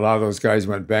 when a lot of those guys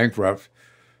went bankrupt,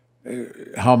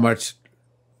 how much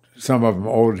some of them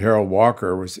owed Harold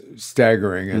Walker was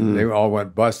staggering, and they all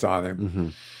went bust on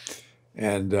him.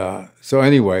 And so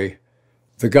anyway,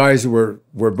 the guys who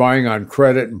were buying on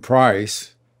credit and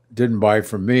price didn't buy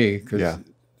from me because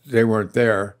they weren't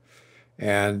there.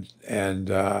 And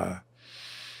that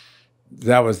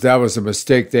was a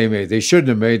mistake they made. They shouldn't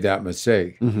have made that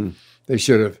mistake. They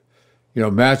should have,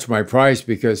 matched my price,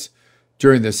 because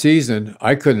during the season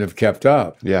I couldn't have kept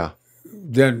up. Yeah.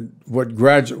 Then what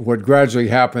gradually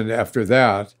happened after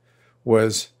that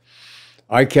was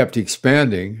I kept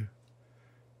expanding,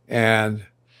 and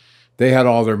they had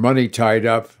all their money tied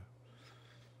up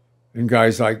in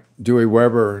guys like Dewey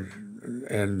Weber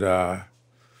and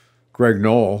Greg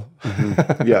Knoll.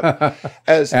 Yeah.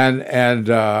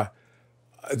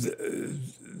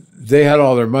 They had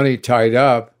all their money tied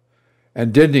up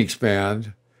and didn't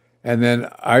expand. And then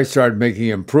I started making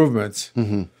improvements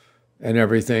and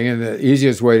everything. And the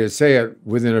easiest way to say it,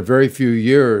 within a very few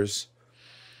years,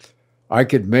 I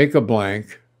could make a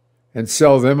blank and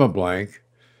sell them a blank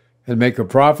and make a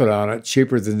profit on it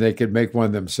cheaper than they could make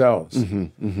one themselves.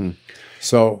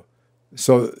 So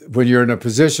when you're in a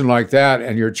position like that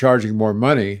and you're charging more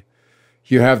money,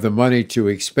 you have the money to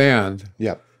expand.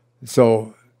 Yep.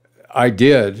 So I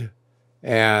did.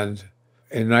 And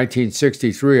in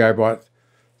 1963, I bought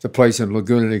the place in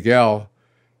Laguna Niguel,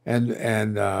 and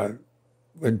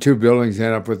two buildings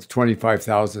ended up with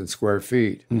 25,000 square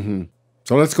feet.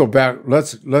 So let's go back.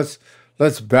 Let's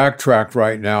backtrack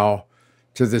right now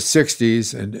to the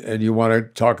 60s, and you want to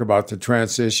talk about the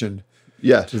transition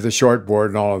to the shortboard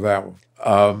and all of that.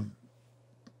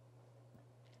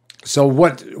 So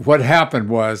what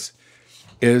happened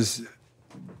is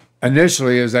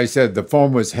initially, as I said, the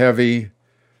foam was heavy.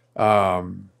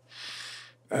 An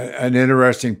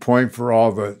interesting point for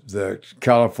all the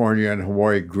California and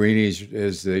Hawaii greenies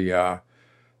is the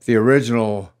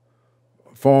original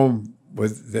foam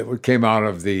that came out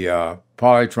of the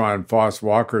Polytron Foss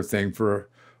Walker thing for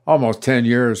almost 10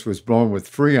 years was blown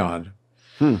with Freon.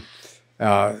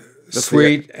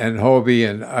 Sweet and Hobie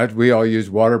and we all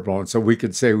used water blown, so we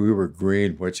could say we were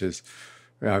green, which is,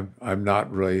 I'm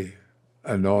not really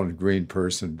a known green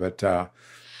person, but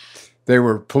they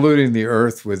were polluting the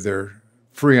earth with their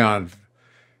Freon.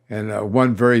 And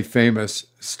one very famous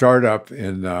startup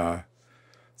that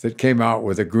came out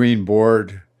with a green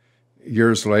board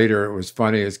years later, it was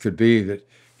funny as could be that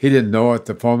he didn't know it.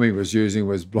 The foam he was using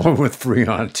was blown with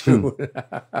Freon too.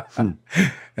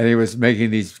 And he was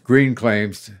making these green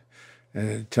claims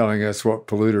and telling us what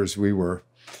polluters we were.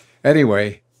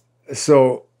 Anyway,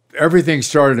 so everything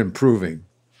started improving.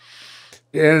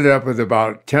 It ended up with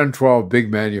about 10, 12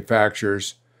 big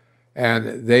manufacturers,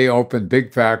 and they opened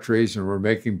big factories and were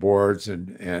making boards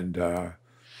and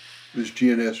Was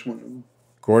GNS one of them?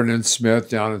 Gordon and Smith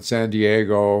down in San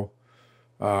Diego,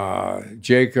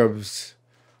 Jacobs,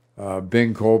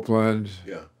 Bing Copeland,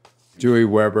 Dewey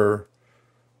Weber,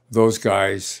 those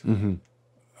guys. And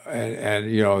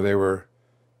they were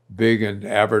big in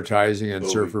advertising and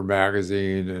Surfer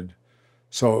Magazine. And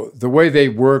so the way they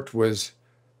worked was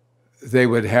they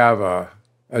would have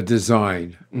a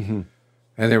design. And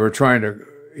they were trying to,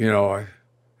 I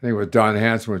think with Don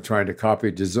Hanson was trying to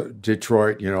copy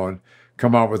Detroit, and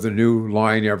come out with a new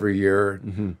line every year.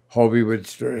 Hobie would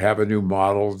have a new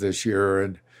model this year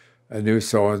and a new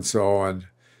so-and-so and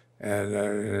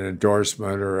an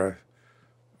endorsement or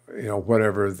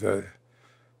whatever,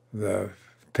 the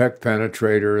peck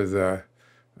penetrator,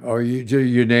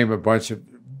 you name a bunch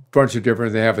of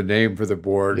different, they have a name for the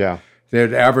board.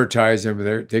 They'd advertise them,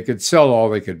 and they could sell all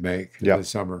they could make in the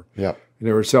summer. And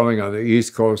they were selling on the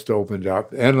East Coast, opened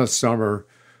up. Endless Summer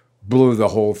blew the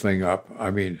whole thing up.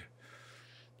 I mean,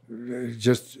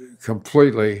 just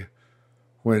completely,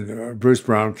 when Bruce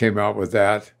Brown came out with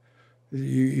that,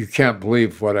 you can't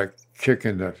believe what a kick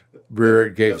in the rear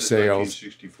it gave sales.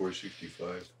 1964,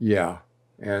 65. Yeah.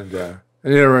 And an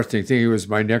interesting thing, he was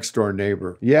my next door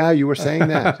neighbor. Yeah, you were saying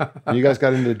that. You guys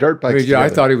got into dirt bikes together. I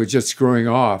thought he was just screwing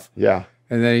off. Yeah.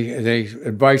 And they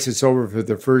invites us over for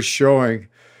the first showing.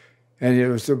 And it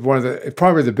was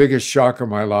probably the biggest shock of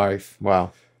my life.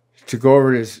 Wow. To go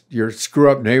over to your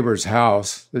screw-up neighbor's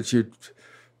house that you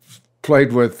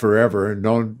played with forever, and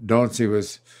don't see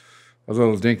was a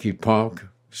little dinky punk,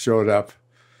 showed up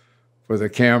with a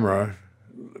camera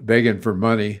begging for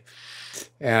money,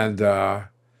 and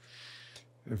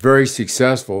very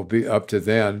successful up to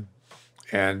then.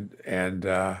 And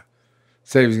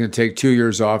said he was going to take 2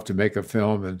 years off to make a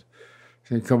film, and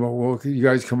said, "Come on, well, you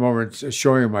guys come over and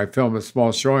show you my film, a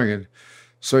small showing." And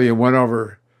so you went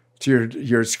over to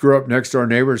your screw up next door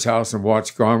neighbor's house and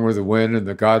watched Gone with the Wind and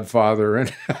The Godfather,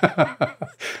 and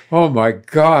oh my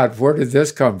God, where did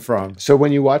this come from? So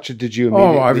when you watch it, did you Oh,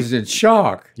 immediately... I was in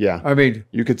shock. Yeah. I mean,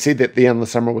 You could see that The Endless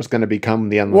Summer was going to become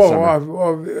The Endless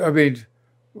Summer. I mean,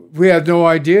 we had no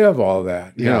idea of all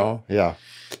that, you know. Yeah.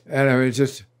 And I mean,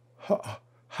 just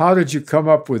how did you come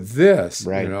up with this?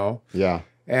 Right. You know. Yeah.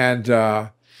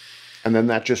 And then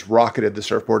that just rocketed the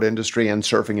surfboard industry and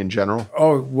surfing in general.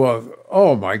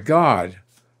 oh my God.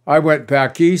 I went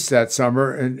back east that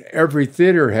summer and every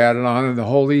theater had it on in the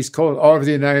whole East Coast, all over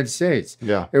the United States.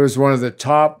 Yeah. It was one of the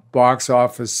top box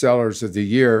office sellers of the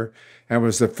year, and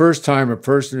was the first time a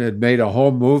person had made a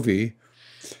home movie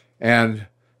and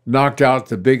knocked out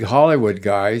the big Hollywood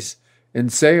guys in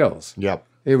sales. Yep.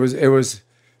 He was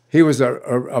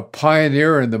a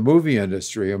pioneer in the movie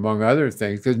industry, among other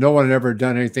things, because no one had ever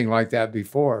done anything like that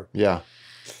before. Yeah.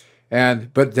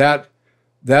 But that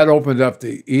opened up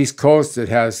the East Coast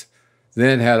that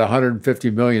then had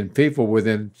 150 million people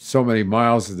within so many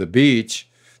miles of the beach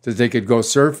that they could go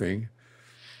surfing.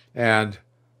 And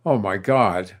oh my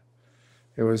God,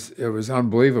 it was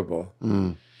unbelievable.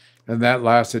 Mm. And that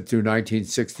lasted through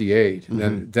 1968.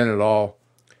 And then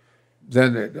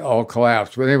it all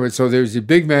collapsed. But anyway, so there's the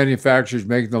big manufacturers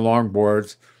making the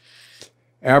longboards,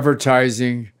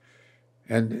 advertising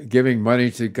and giving money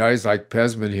to guys like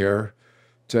Pesman here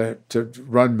to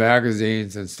run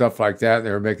magazines and stuff like that.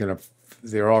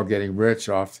 They were all getting rich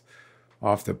off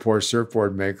the poor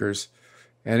surfboard makers.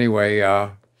 Anyway,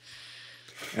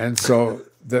 and so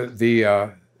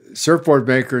the surfboard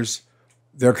makers,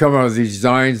 they're coming up with these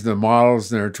designs and the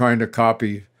models, and they're trying to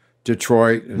copy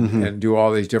Detroit and do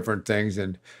all these different things,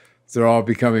 and they're all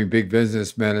becoming big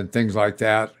businessmen and things like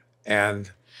that.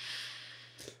 And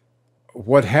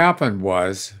what happened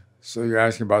was, so you're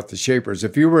asking about the shapers.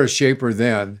 If you were a shaper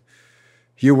then,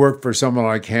 you worked for someone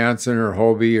like Hansen or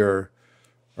Hobie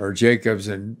or Jacobs,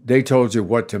 and they told you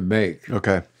what to make.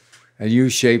 Okay. And you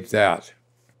shaped that.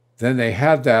 Then they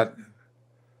had that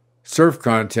surf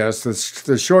contest. The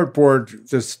shortboard,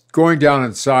 this going down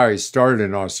in size, started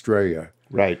in Australia.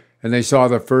 Right. And they saw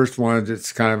the first one.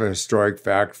 It's kind of a historic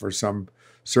fact for some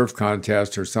surf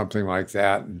contest or something like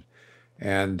that.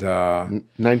 And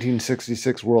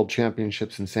 1966 World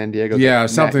Championships in San Diego. Yeah,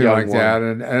 something like that.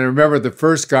 And I remember the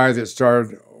first guy that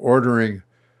started ordering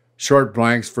short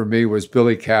blanks for me was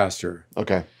Billy Castor.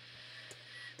 Okay.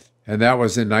 And that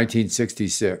was in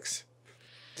 1966.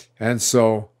 And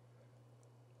so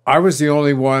I was the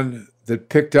only one that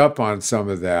picked up on some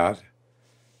of that.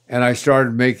 And I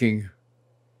started making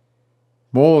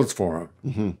molds for him.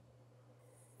 Mm-hmm.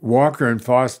 Walker and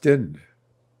Foss didn't.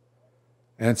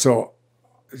 And so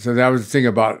that was the thing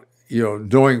about,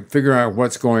 figuring out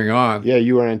what's going on. Yeah,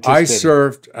 you were anticipating. I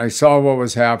surfed. I saw what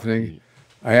was happening.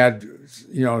 I had,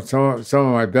 some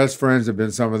of my best friends have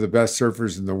been some of the best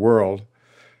surfers in the world.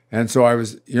 And so I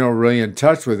was, really in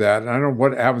touch with that. And I don't know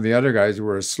what happened to the other guys who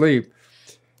were asleep.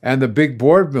 And the big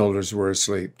board builders were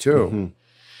asleep too. Mm-hmm.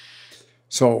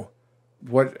 So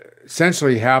what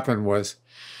essentially happened was,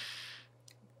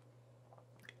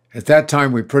 at that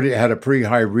time, we had a pretty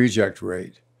high reject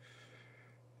rate.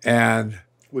 And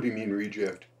What do you mean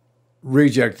reject?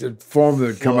 rejected foam that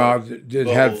would come out, it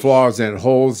had Bubbles. flaws and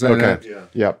holes in Okay. it,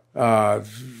 Yeah. Yep.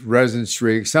 resin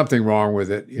streaks, something wrong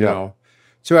with it, you know.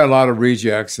 So I had a lot of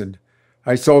rejects, and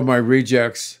I sold my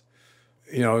rejects,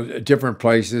 at different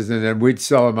places, and then we'd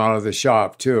sell them out of the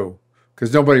shop too,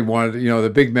 because nobody wanted, the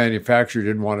big manufacturer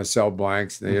didn't want to sell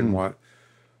blanks. They didn't want,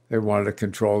 they wanted to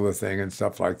control the thing and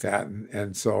stuff like that,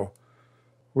 and so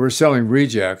we were selling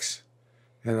rejects,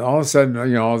 and all of a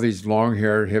sudden, all these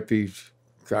long-haired hippie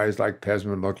guys like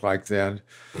Pesman looked like then,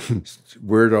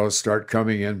 weirdos start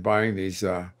coming in buying these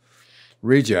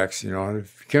rejects, and it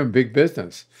became a big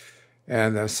business,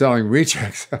 and selling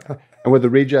rejects. And were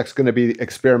the rejects going to be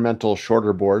experimental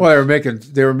shorter boards? Well, they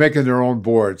were making their own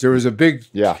boards. There was a big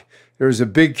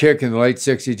kick in the late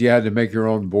 '60s. You had to make your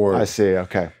own board. I see.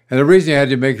 Okay. And the reason you had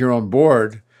to make your own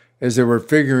board is they were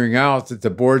figuring out that the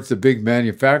boards the big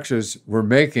manufacturers were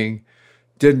making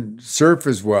didn't surf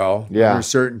as well under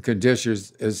certain conditions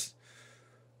as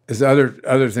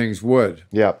other things would.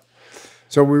 Yep.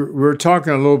 So we were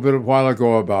talking a little bit a while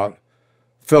ago about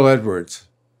Phil Edwards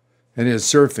and his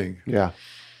surfing. Yeah.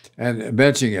 And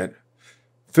mentioning it.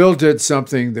 Phil did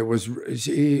something that was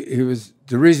he was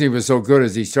the reason he was so good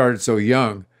is he started so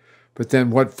young. But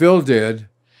then what Phil did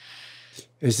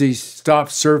is he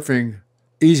stopped surfing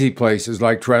easy places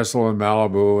like Trestle and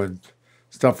Malibu and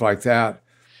stuff like that.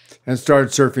 and started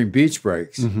surfing beach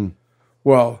breaks.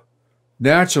 Well,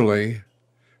 naturally,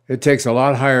 it takes a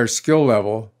lot higher skill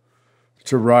level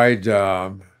to ride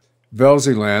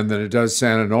Velzeland than it does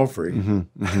San Onofre.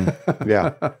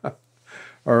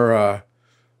 Yeah.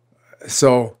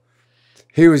 So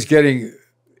he was getting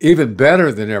even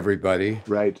better than everybody,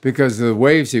 Right. because of the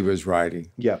waves he was riding.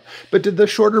 Yeah. But did the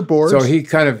shorter boards? So he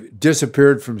kind of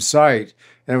disappeared from sight,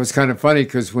 and it was kind of funny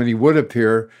because when he would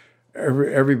appear,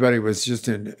 everybody was just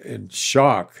in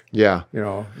shock, Yeah.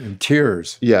 in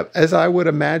tears. Yeah. As I would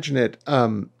imagine it,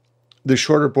 the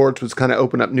shorter boards would kind of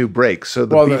open up new breaks. So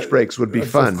the beach breaks would be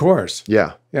fun. Of course.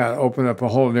 Yeah. Yeah, open up a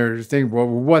whole new thing. Well,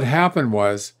 what happened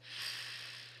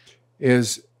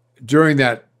is during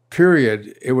that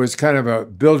period, it was kind of a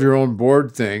build your own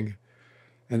board thing.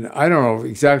 And I don't know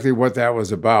exactly what that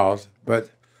was about, but,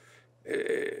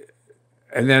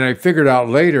 and then I figured out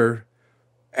later,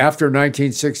 after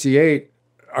 1968,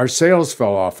 our sales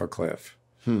fell off a cliff.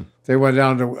 They went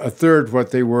down to a third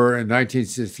what they were in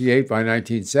 1968 by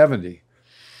 1970.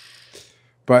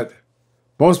 But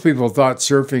most people thought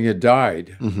surfing had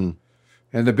died. And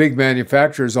the big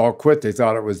manufacturers all quit. They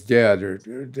thought it was dead, or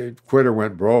they quit or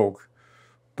went broke.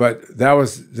 But that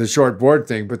was the shortboard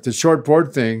thing. But the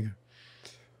shortboard thing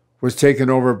was taken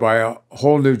over by a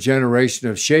whole new generation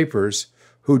of shapers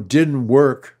who didn't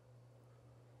work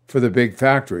for the big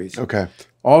factories. Okay.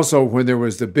 Also, when there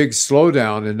was the big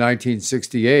slowdown in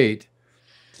 1968,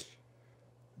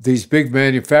 these big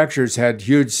manufacturers had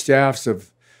huge staffs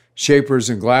of shapers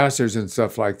and glassers and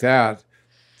stuff like that.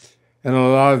 And a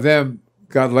lot of them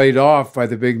got laid off by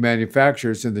the big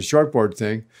manufacturers in the shortboard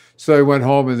thing. So they went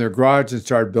home in their garage and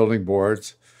started building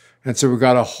boards. And so we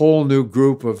got a whole new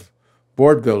group of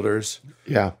board builders,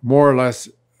 Yeah. more or less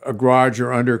a garage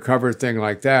or undercover thing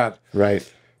like that.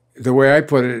 Right. The way I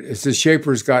put it is the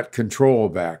shapers got control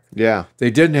back. Yeah.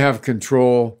 They didn't have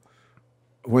control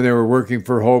when they were working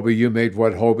for Hobie. You made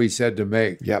what Hobie said to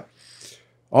make. Yep.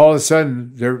 All of a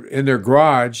sudden, they're in their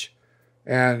garage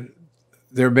and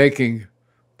they're making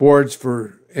boards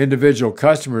for individual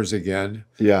customers again.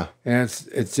 Yeah. And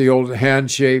it's the old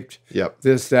hand-shaped, Yep.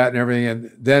 this, that, and everything.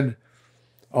 And then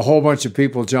a whole bunch of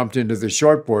people jumped into the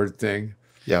shortboard thing,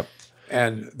 Yep.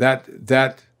 and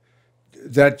that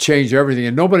changed everything.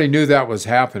 And nobody knew that was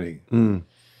happening.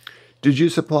 Did you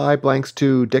supply blanks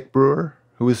to Dick Brewer,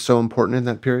 who was so important in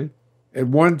that period? At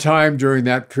one time during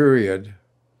that period,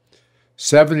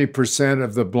 70%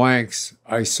 of the blanks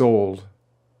I sold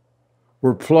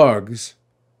were plugs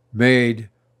made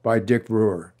by Dick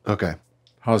Brewer. Okay.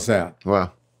 How's that?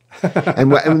 Wow.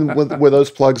 And were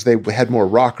those plugs? They had more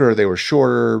rocker. They were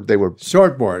shorter. They were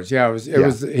Shortboards. Yeah,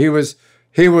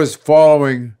 he was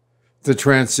following the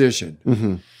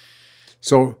transition.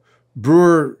 So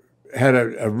Brewer had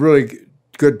a really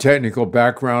good technical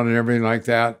background and everything like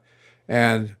that,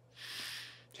 and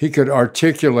he could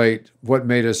articulate what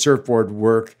made a surfboard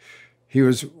work. He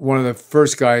was one of the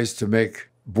first guys to make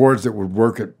boards that would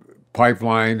work at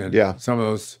Pipeline and some of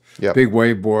those big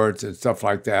wave boards and stuff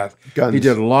like that. Guns. He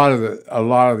did a lot of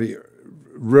the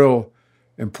real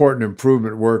important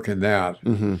improvement work in that.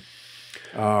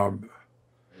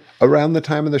 around the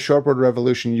time of the shortboard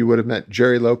revolution. You would have met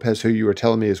Jerry Lopez, who you were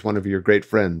telling me is one of your great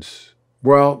friends.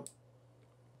 Well,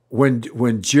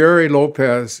 when Jerry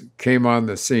Lopez came on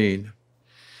the scene,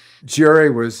 Jerry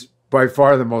was by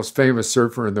far the most famous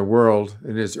surfer in the world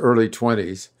in his early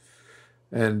 20s.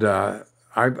 And I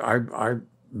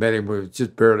met him when he was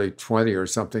just barely 20 or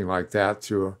something like that.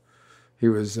 He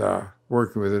was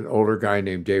working with an older guy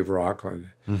named Dave Rockland.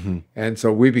 Mm-hmm. And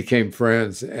so we became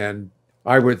friends. And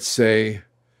I would say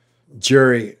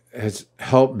Jerry has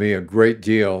helped me a great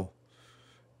deal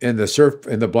in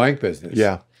the blank business.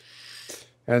 Yeah.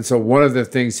 And so one of the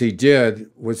things he did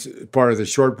was part of the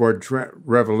shortboard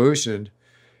revolution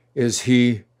is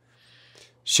he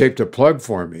shaped a plug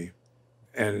for me.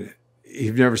 And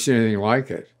you've never seen anything like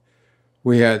it.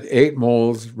 We had 8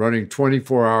 molds running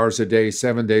 24 hours a day,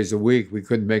 7 days a week. We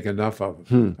couldn't make enough of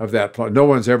them, of that plug. No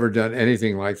one's ever done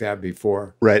anything like that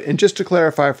before. Right. And just to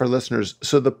clarify for listeners,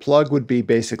 so the plug would be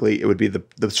basically, it would be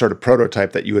the sort of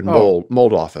prototype that you would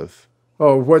mold off of.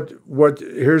 Oh,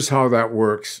 here's how that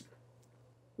works.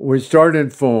 We start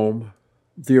in foam.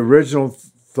 The original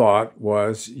thought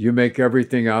was you make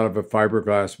everything out of a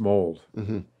fiberglass mold.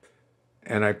 Mm-hmm.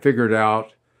 And I figured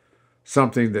out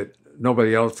something that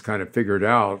nobody else kind of figured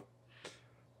out,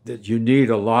 that you need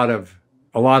a lot of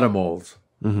molds.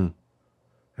 Mm-hmm.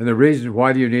 And the reason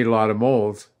why do you need a lot of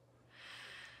molds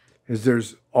is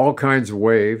there's all kinds of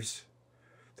waves,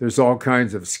 there's all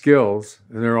kinds of skills,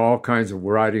 and there are all kinds of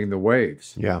riding the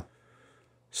waves. Yeah.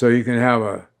 So you can have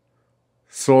a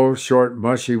slow, short,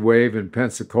 mushy wave in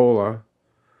Pensacola,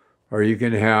 or you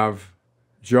can have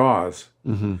Jaws.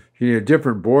 Mm-hmm. You need a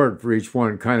different board for each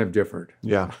one, kind of different.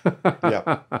 Yeah.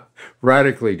 Yeah.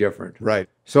 Radically different. Right.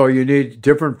 So you need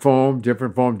different foam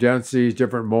densities,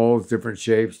 different molds, different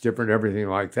shapes, different everything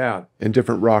like that. And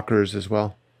different rockers as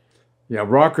well. Yeah,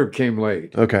 rocker came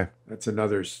late. Okay. That's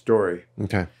another story.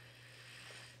 Okay.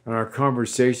 In our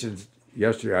conversations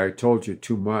yesterday, I told you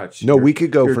too much. No, we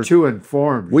could go You're for too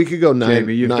informed. we could go nine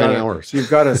Jamie. nine hours. You've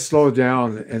got to slow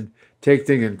down and take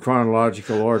things in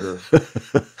chronological order.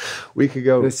 We could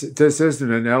go. This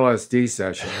isn't an LSD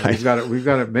session. We've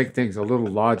got to make things a little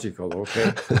logical,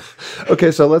 okay?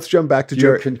 Okay, so let's jump back to Do you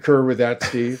Jerry. concur with that,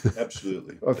 Steve?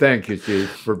 Absolutely. Oh, thank you, Steve,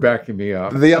 for backing me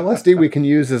up. The LSD we can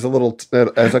use as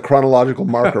a chronological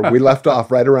marker. We left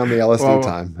off right around the LSD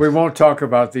time. We won't talk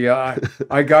about the.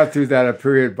 I got through that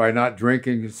period by not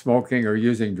drinking, smoking, or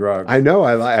using drugs. I know.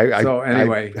 I So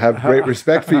anyway. I have great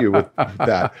respect for you with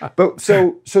that. But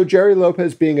so Jerry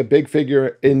Lopez being a big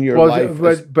figure in your life.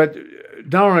 But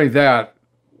not only that,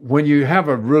 when you have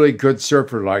a really good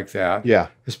surfer like that, Yeah.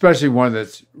 especially one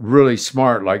that's really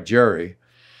smart like Jerry,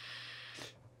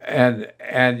 and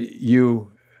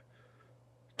you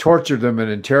torture them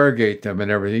and interrogate them and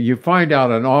everything, you find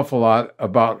out an awful lot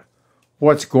about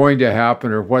what's going to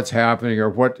happen or what's happening or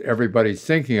what everybody's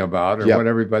thinking about or Yep. what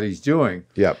everybody's doing.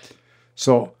 Yep.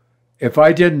 So if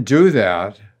I didn't do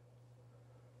that,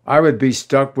 I would be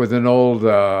stuck with an old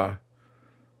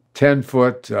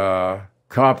 10-foot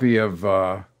copy of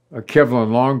a Kevlar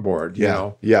longboard, you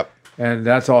know, Yep. and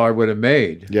that's all I would have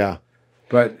made. Yeah.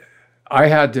 But I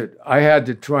had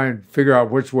to try and figure out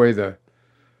which way the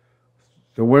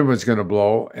wind was going to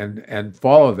blow and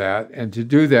follow that, and to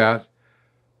do that,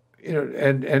 you know,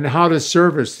 and how to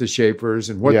service the shapers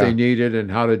and what Yeah. they needed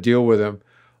and how to deal with them.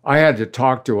 I had to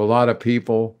talk to a lot of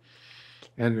people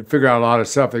and figure out a lot of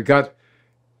stuff. It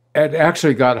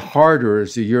actually got harder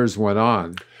as the years went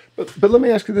on. But let me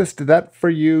ask you this: did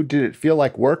it feel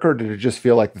like work, or did it just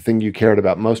feel like the thing you cared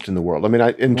about most in the world? I mean,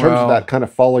 in terms of that kind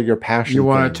of follow your passion. You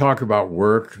want thing. to talk about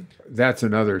work? That's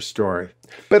another story.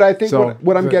 But I think So,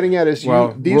 what I'm getting at is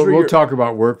we'll talk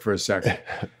about work for a second.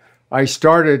 I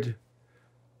started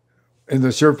in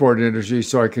the surfboard industry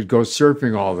so I could go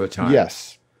surfing all the time.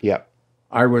 Yes. Yep.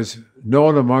 I was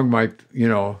known among my,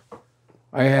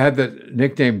 I had the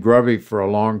nickname Grubby for a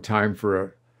long time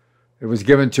it was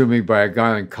given to me by a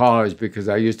guy in college because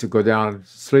I used to go down and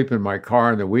sleep in my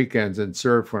car on the weekends and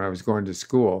surf when I was going to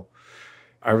school.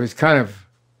 I was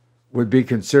would be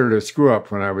considered a screw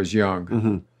up when I was young.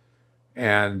 Mm-hmm.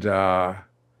 And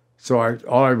so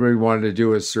all I really wanted to do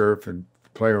was surf and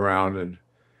play around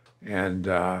and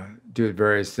do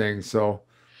various things. So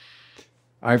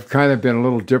I've kind of been a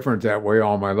little different that way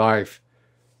all my life.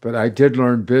 But I did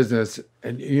learn business,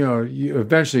 and you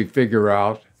eventually figure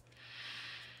out,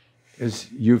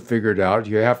 as you figured out,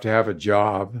 you have to have a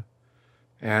job.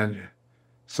 And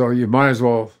so you might as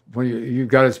well, when you've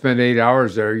got to spend 8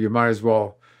 hours there, you might as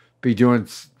well be doing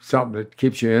something that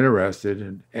keeps you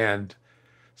interested. And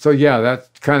so, yeah, that's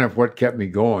kind of what kept me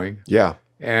going. Yeah.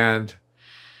 And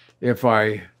if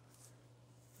I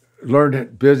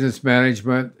learned business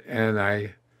management and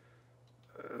I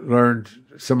learned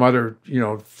some other,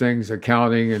 things,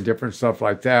 accounting and different stuff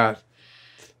like that,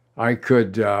 I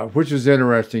could, which was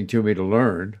interesting to me to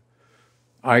learn,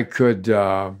 I could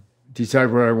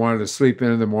decide whether I wanted to sleep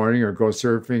in the morning or go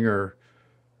surfing or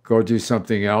go do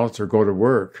something else or go to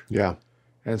work. Yeah.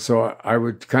 And so I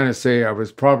would kind of say I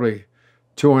was probably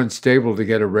too unstable to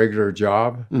get a regular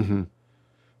job. Mm-hmm.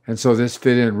 And so this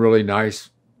fit in really nice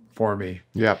for me.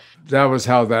 Yeah. That was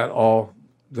how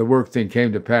the work thing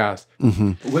came to pass.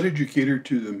 Mm-hmm. What did you cater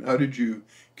to them? How did you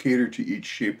cater to each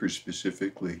shaper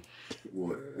specifically?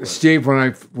 What? Steve,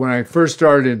 when I first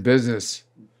started in business,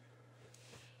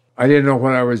 I didn't know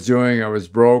what I was doing. I was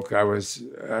broke. I was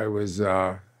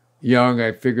young.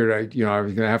 I figured I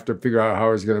was going to have to figure out how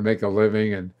I was going to make a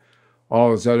living and all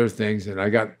those other things. And I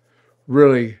got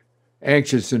really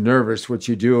anxious and nervous, what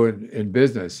you do in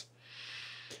business.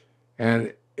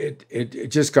 And it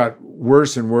just got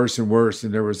worse and worse and worse.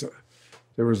 And there was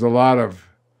a lot of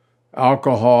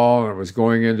alcohol, and it was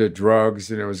going into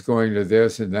drugs, and it was going to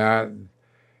this and that. And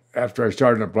after I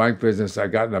started a blank business, I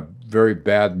got in a very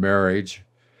bad marriage,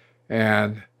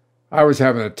 and I was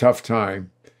having a tough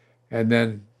time. And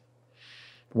then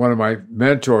one of my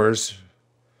mentors,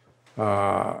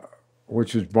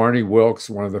 which was Barney Wilkes,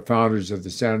 one of the founders of the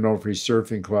San Onofre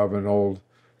Surfing Club, an old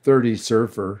 30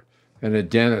 surfer and a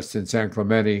dentist in San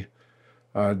Clemente,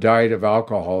 died of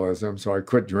alcoholism, so I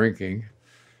quit drinking.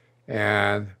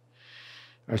 And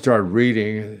I started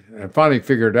reading, and I finally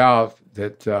figured out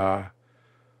that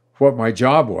what my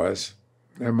job was.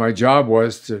 And my job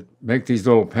was to make these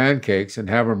little pancakes and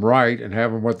have them right and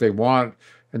have them what they want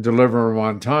and deliver them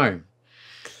on time.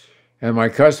 And my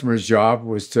customer's job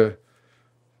was to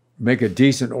make a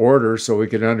decent order so we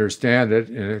could understand it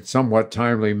in a somewhat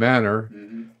timely manner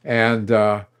and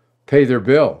pay their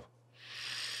bill.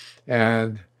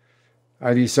 And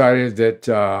I decided that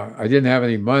I didn't have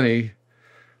any money,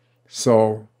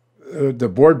 so the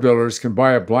board builders can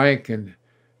buy a blank and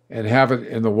have it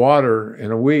in the water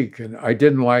in a week. And I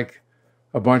didn't like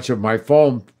a bunch of my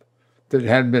foam that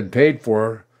hadn't been paid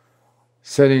for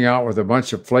sitting out with a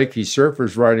bunch of flaky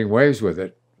surfers riding waves with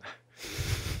it.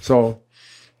 So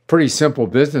pretty simple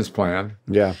business plan.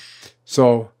 Yeah.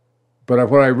 So, but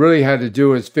what I really had to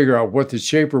do is figure out what the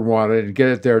shaper wanted and get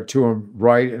it there to them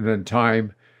right and in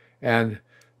time, and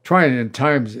try and in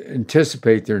times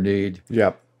anticipate their need.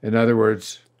 Yep. In other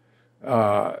words,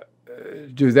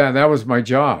 do that. And that was my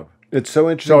job. It's so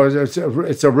interesting. So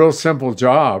it's a real simple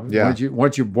job. Yeah.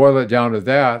 Once you boil it down to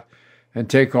that and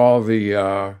take all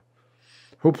the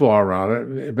hoopla around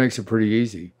it, it makes it pretty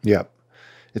easy. Yep.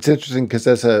 It's interesting because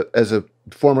as a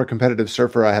former competitive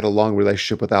surfer, I had a long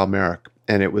relationship with Al Merrick,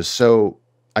 and it was so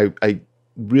I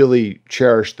really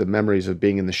cherished the memories of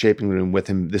being in the shaping room with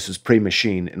him. This was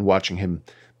pre-machine, and watching him,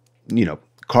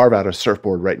 carve out a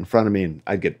surfboard right in front of me, and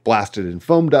I'd get blasted in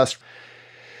foam dust.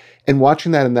 And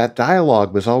watching that and that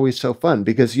dialogue was always so fun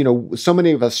because, so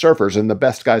many of us surfers, and the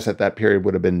best guys at that period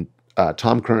would have been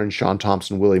Tom Curran, Sean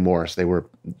Thompson, Willie Morris. They were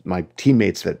my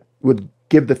teammates that would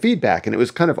give the feedback, and it was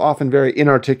kind of often very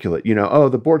inarticulate. Oh,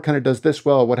 the board kind of does this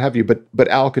well, what have you. But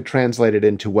Al could translate it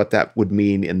into what that would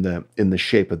mean in the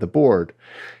shape of the board,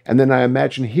 and then I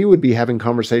imagine he would be having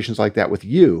conversations like that with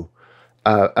you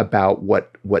about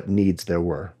what needs there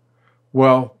were.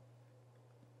 Well,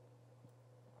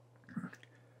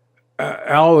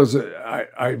 Al was.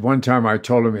 One time I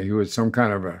told him he was some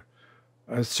kind of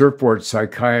a surfboard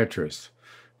psychiatrist,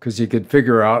 because he could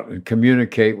figure out and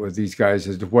communicate with these guys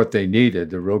as to what they needed,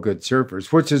 the real good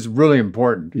surfers, which is really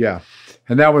important. Yeah.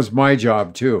 And that was my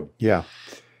job too. Yeah.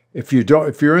 If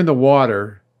you're in the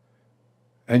water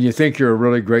and you think you're a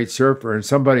really great surfer and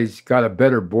somebody's got a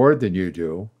better board than you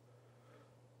do,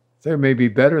 they may be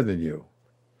better than you.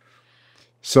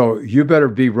 So you better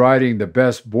be riding the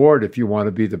best board if you want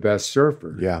to be the best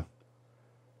surfer. Yeah.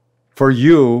 For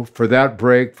you, for that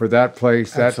break, for that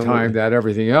place, that Absolutely. time, that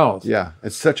everything else. Yeah,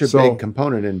 it's such a big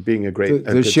component in being a great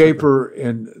the shaper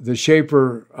surfer. The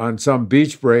shaper on some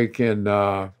beach break in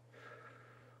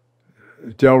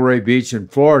Delray Beach in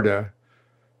Florida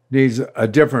needs a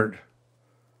different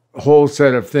whole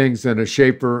set of things than a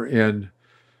shaper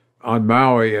on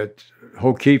Maui at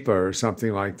Hokipa or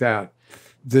something like that.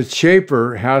 The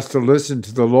shaper has to listen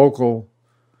to the local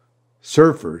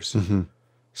surfers. Mm-hmm.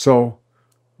 So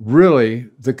really,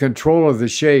 the control of the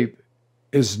shape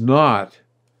is not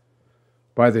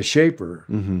by the shaper.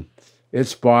 Mm-hmm.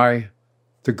 It's by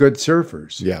the good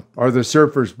surfers. Yeah. Or the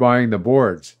surfers buying the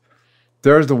boards.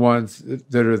 They're the ones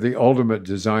that are the ultimate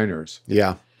designers.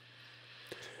 Yeah.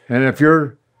 And if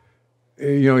you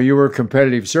were a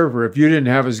competitive surfer, if you didn't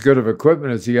have as good of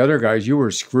equipment as the other guys, you were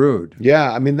screwed.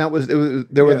 Yeah, I mean there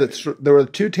were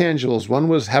two tangibles. One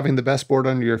was having the best board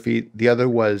under your feet. The other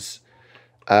was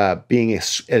being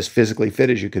as physically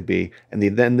fit as you could be. And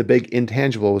then the big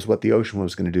intangible was what the ocean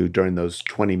was going to do during those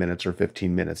 20 minutes or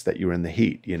 15 minutes that you were in the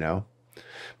heat,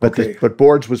 But Okay. but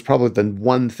boards was probably the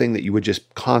one thing that you would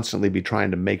just constantly be trying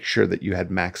to make sure that you had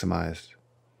maximized.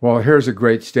 Well, here's a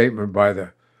great statement by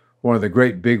one of the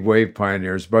great big wave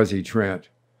pioneers, Buzzy Trent,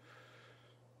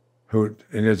 who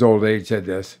in his old age said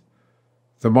this: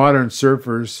 "The modern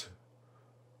surfers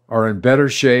are in better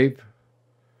shape,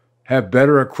 have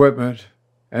better equipment,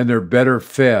 and they're better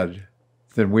fed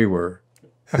than we were."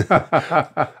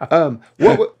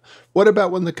 What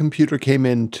about when the computer came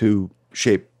in to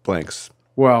shape blanks?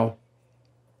 Well,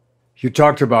 you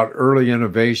talked about early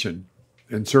innovation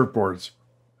in surfboards.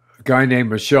 A guy named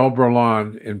Michel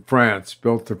Berlin in France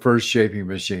built the first shaping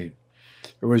machine.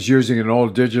 It was using an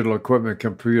old digital equipment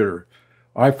computer.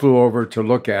 I flew over to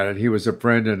look at it. He was a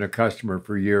friend and a customer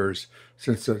for years,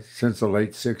 since the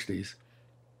late 60s.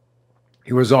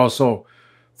 He was also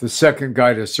the second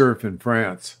guy to surf in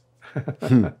France.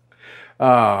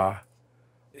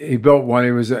 He built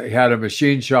one. He had a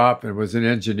machine shop and was an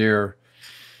engineer,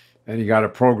 and he got a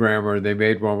programmer, and they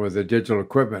made one with the digital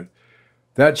equipment.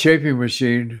 That shaping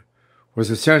machine was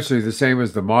essentially the same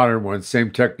as the modern one, same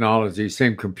technology,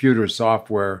 same computer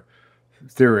software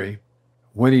theory.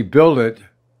 When he built it,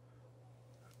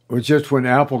 it was just when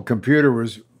Apple Computer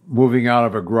was moving out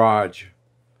of a garage,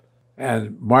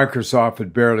 and Microsoft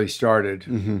had barely started.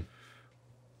 Mm-hmm.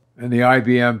 And the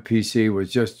IBM PC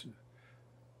was just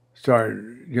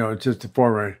started, just a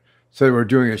former. So they were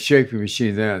doing a shaping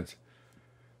machine then.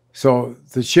 So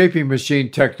the shaping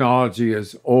machine technology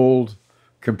is old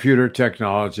computer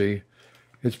technology.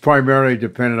 It's primarily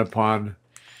dependent upon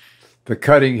the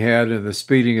cutting head and the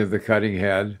speeding of the cutting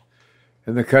head.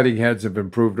 And the cutting heads have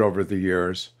improved over the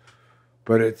years.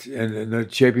 But and the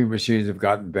shaping machines have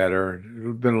gotten better.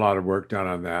 There's been a lot of work done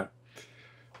on that.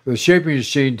 The shaping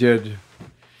machine did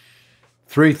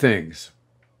 3 things.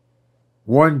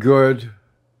 1 good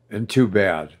and 2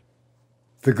 bad.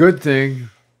 The good thing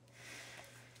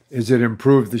is it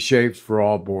improved the shapes for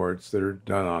all boards that are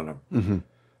done on them. Mm-hmm.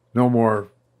 No more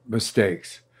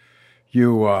mistakes.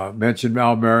 You mentioned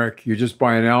Almeric. You just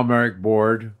buy an Almeric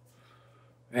board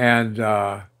and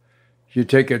you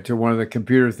take it to one of the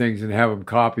computer things and have them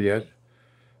copy it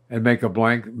and make a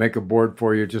board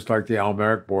for you just like the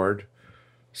Almeric board.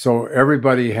 So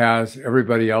everybody has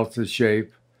everybody else's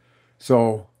shape.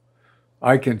 So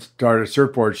I can start a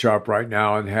surfboard shop right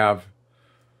now and have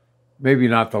maybe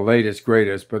not the latest,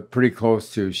 greatest, but pretty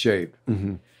close to shape.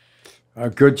 Mm-hmm. A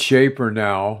good shaper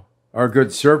now, or a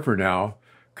good surfer now,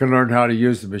 can learn how to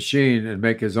use the machine and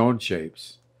make his own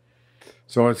shapes.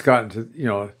 So it's gotten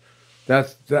to,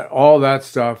 all that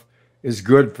stuff is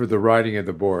good for the riding of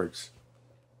the boards.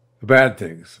 The bad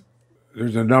things,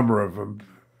 there's a number of them.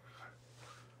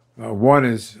 One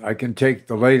is I can take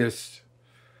the latest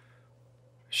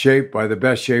shape by the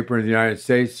best shaper in the United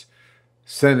States,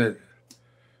 send it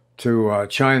to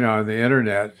China on the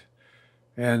internet,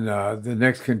 and the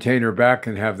next container back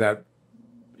can have that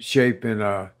shape in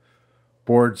a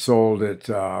board sold at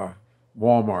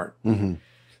Walmart, Mm-hmm.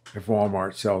 if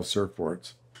Walmart sells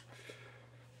surfboards.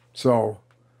 So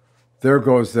there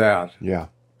goes that. Yeah.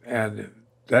 And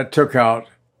that took out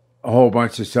a whole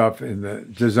bunch of stuff in the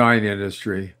design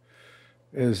industry.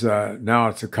 Now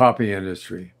it's a copy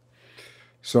industry.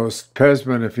 So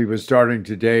Pesman, if he was starting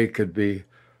today, could be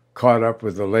caught up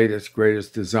with the latest,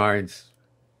 greatest designs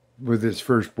with his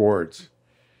first boards,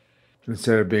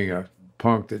 instead of being a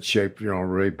punk that shaped,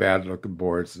 really bad-looking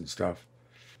boards and stuff.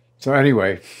 So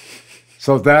anyway,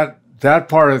 so that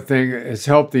part of the thing has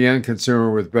helped the end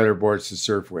consumer with better boards to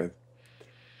surf with.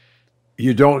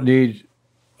 You don't need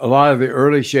a lot of the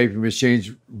early shaping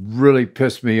machines. Really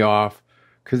pissed me off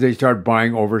because they started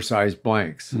buying oversized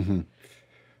blanks. Mm-hmm.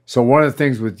 So one of the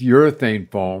things with urethane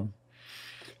foam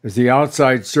is the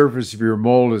outside surface of your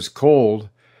mold is cold,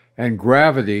 and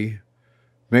gravity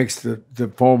makes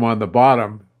the foam on the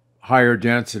bottom higher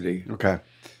density. Okay.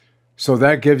 So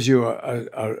that gives you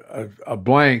a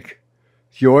blank.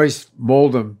 You always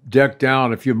mold them deck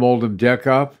down. If you mold them deck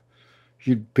up,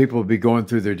 people will be going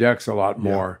through their decks a lot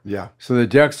more. Yeah. So the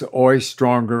deck's always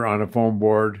stronger on a foam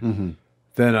board Mm-hmm.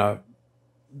 than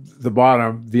the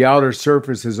bottom. The outer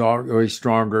surface is always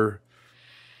stronger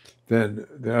than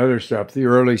the other stuff. The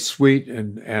early Sweet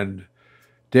and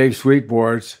Dave Sweet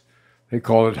boards, they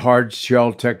call it hard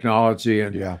shell technology,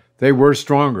 and they were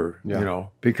stronger,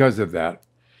 because of that.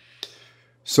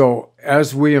 So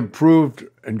as we improved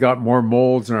and got more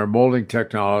molds in our molding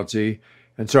technology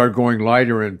and started going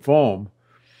lighter in foam,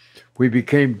 we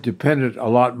became dependent a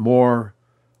lot more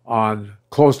on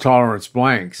close tolerance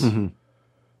blanks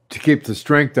to keep the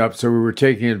strength up. So we were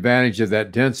taking advantage of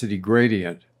that density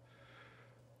gradient.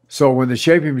 So when the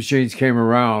shaping machines came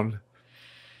around,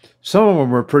 some of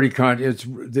them were pretty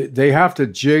they have to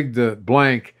jig the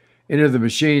blank into the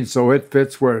machine so it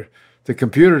fits where the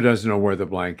computer doesn't know where the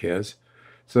blank is.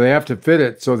 So they have to fit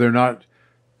it so they're not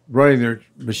running their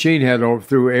machine head over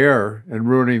through air and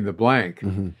ruining the blank.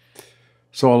 Mm-hmm.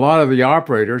 So a lot of the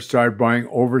operators started buying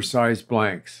oversized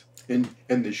blanks. And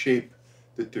the shape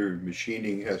that they're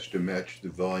machining has to match the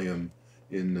volume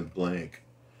in the blank.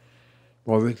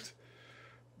 Well,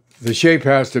 the shape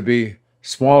has to be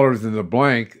smaller than the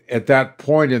blank at that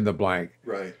point in the blank.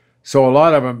 Right. So a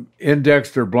lot of them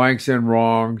indexed their blanks in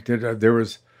wrong. There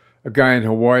was a guy in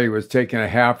Hawaii who was taking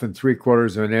 1/2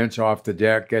 3/4 of an inch off the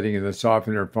deck, getting in the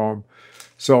softener foam.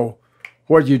 So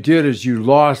what you did is you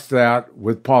lost that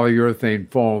with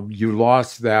polyurethane foam. You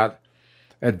lost that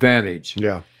advantage.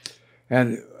 Yeah.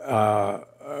 And a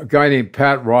guy named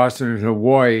Pat Rawson in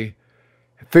Hawaii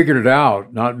figured it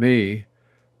out, not me,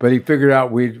 but he figured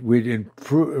out we'd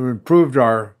improved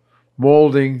our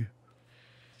molding.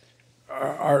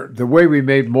 The way we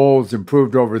made molds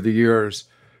improved over the years.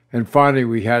 And finally,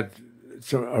 we had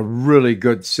a really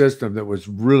good system that was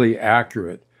really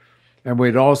accurate. And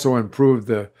we'd also improved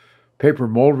the paper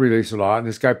mold release a lot. And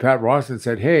this guy, Pat Rawson,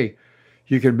 said, hey,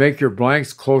 you can make your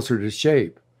blanks closer to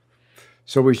shape.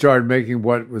 So we started making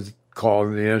what was called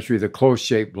in the industry the close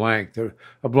shape blank,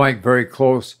 a blank very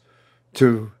close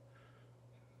to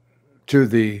to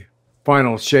the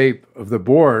final shape of the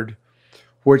board,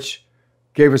 which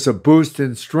gave us a boost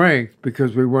in strength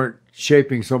because we weren't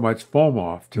shaping so much foam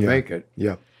off to make it.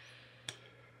 Yeah.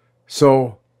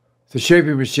 So the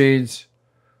shaping machines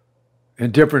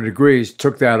in different degrees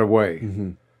took that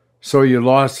away. So you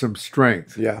lost some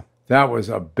strength. Yeah. That was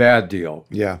a bad deal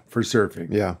Yeah. for surfing.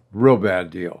 Yeah. Real bad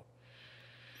deal.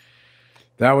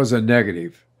 That was a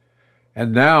negative.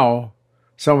 And now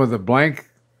some of the blank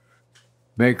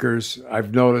makers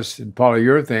I've noticed in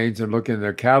polyurethanes and looking at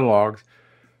their catalogs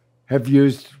have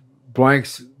used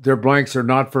blanks. Their blanks are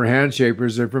not for hand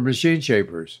shapers, they're for machine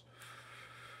shapers.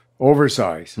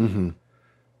 Oversized.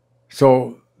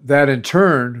 So that in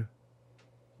turn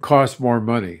costs more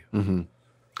money.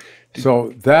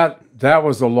 So that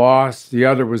was a loss. The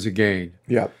other was a gain.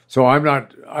 Yeah. So I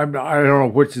don't know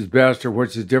which is best or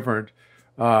which is different.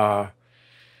 One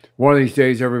of these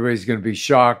days, everybody's going to be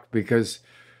shocked because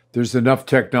there's enough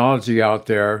technology out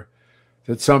there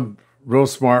that some real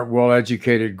smart,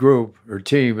 well-educated group or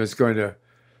team is going to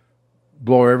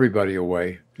blow everybody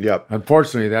away. Yep.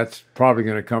 Unfortunately, that's probably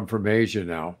going to come from Asia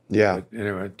now. Yeah. But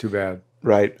anyway, too bad.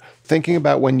 Right. Thinking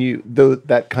about when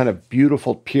that kind of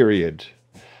beautiful period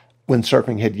when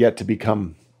surfing had yet to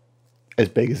become as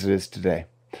big as it is today.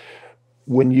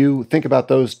 When you think about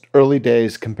those early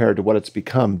days compared to what it's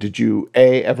become, did you,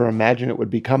 A, ever imagine it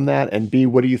would become that? And B,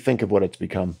 what do you think of what it's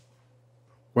become?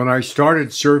 When I started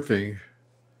surfing,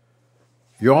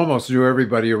 you almost knew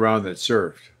everybody around that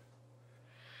surfed.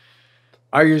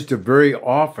 I used to very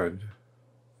often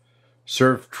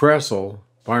surf trestle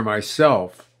by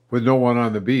myself with no one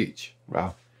on the beach.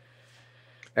 Wow.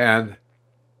 And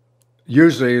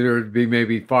usually there would be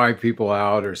maybe 5 people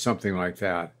out or something like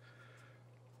that.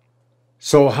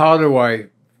 So how do I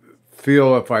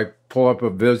feel if I pull up a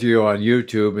video on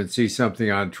YouTube and see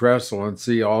something on trestle and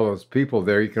see all those people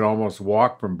there? You can almost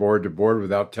walk from board to board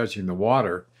without touching the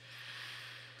water.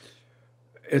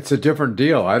 It's a different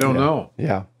deal. I don't know.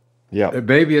 Yeah. Yeah.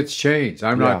 Maybe it's changed.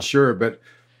 I'm not sure, but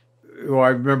I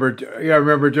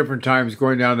remember different times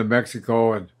going down to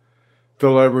Mexico and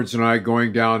Phil Edwards and I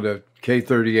going down to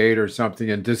K38 or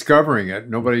something and discovering it.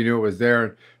 Nobody knew it was there,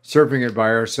 and surfing it by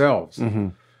ourselves.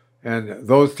 And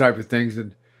those type of things.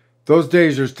 And those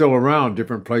days are still around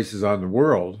different places on the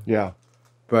world. Yeah.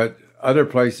 But other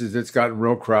places it's gotten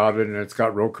real crowded and it's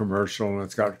got real commercial and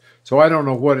it's got, so I don't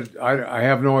know what I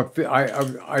have no,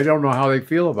 I don't know how they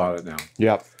feel about it now.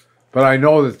 Yep. But I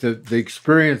know that the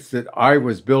experience that I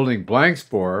was building blanks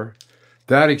for,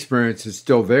 that experience is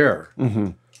still there.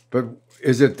 But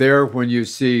is it there when you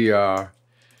see that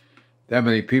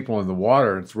many people in the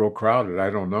water and it's real crowded?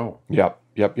 I don't know. Yep.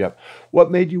 What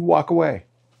made you walk away?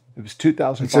 It was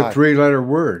 2005. It's a 3-letter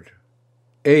word.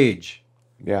 Age.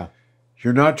 Yeah.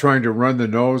 You're not trying to run the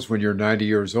nose when you're 90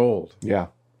 years old. Yeah.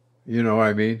 You know what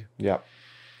I mean? Yep.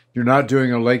 You're not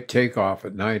doing a late takeoff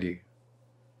at 90.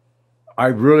 I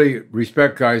really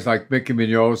respect guys like Mickey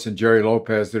Munoz and Jerry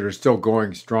Lopez that are still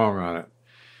going strong on it.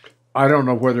 I don't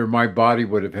know whether my body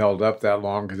would have held up that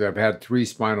long because I've had 3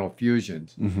 spinal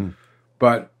fusions.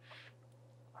 But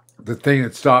the thing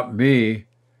that stopped me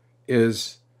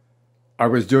is I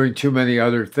was doing too many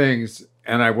other things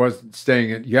and I wasn't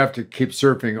staying. You have to keep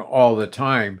surfing all the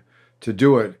time to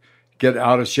do it. Get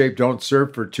out of shape. Don't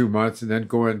surf for 2 months and then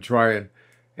go and try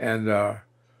and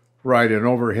ride an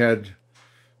overhead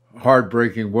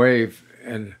hard-breaking wave.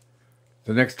 And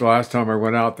the last time I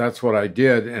went out, that's what I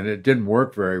did, and it didn't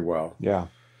work very well. Yeah.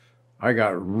 I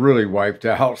got really wiped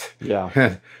out. Yeah.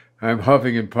 And I'm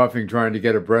huffing and puffing trying to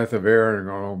get a breath of air and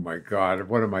going, oh my God,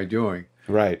 what am I doing?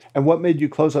 Right. And what made you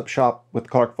close up shop with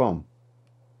Clark Foam?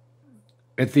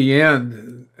 At the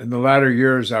end, in the latter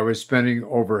years, I was spending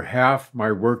over half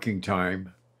my working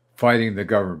time fighting the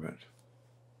government.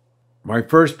 My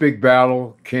first big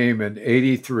battle came in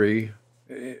 '83.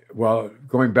 Well,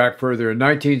 going back further, in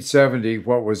 1970,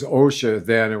 what was OSHA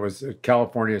then, it was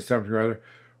California something or other,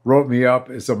 wrote me up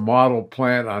as a model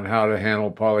plant on how to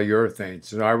handle polyurethane.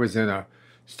 So I was in a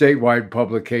statewide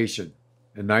publication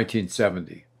in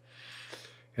 1970.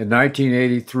 In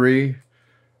 1983,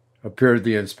 appeared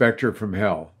the inspector from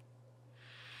hell.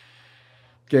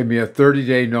 Gave me a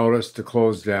 30-day notice to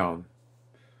close down.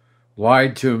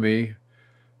 Lied to me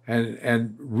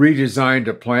and redesigned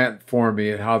a plant for me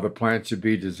and how the plant should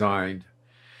be designed.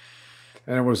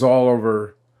 And it was all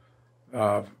over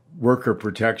worker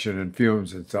protection and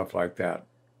fumes and stuff like that.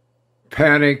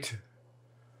 Panicked.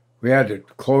 We had to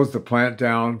close the plant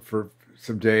down for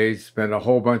some days, spend a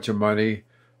whole bunch of money,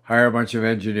 hire a bunch of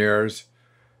engineers,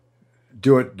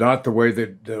 do it not the way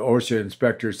that the OSHA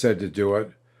inspector said to do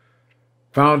it.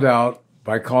 Found out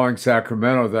by calling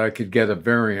Sacramento that I could get a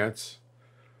variance.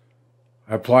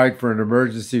 I applied for an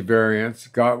emergency variance,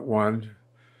 got one,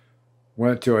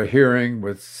 went to a hearing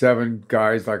with 7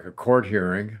 guys, like a court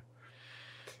hearing.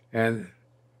 And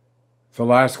the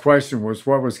last question was,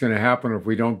 what was going to happen if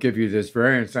we don't give you this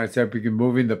variance? And I said, we're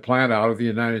moving the plant out of the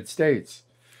United States.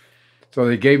 So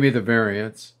they gave me the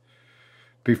variance.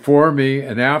 Before me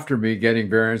and after me getting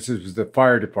variances was the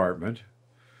fire department.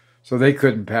 So they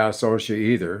couldn't pass OSHA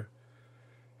either.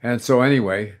 And so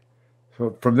anyway,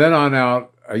 so from then on out,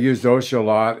 I used OSHA a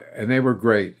lot, and they were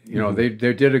great. You know, they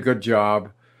did a good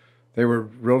job. They were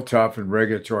real tough and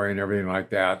regulatory and everything like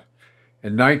that.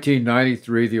 In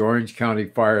 1993, the Orange County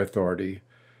Fire Authority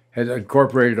had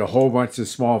incorporated a whole bunch of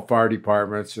small fire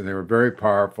departments, and they were very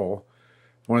powerful.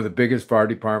 One of the biggest fire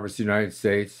departments in the United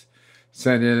States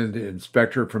sent in an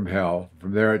inspector from hell.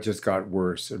 From there, it just got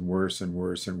worse and worse and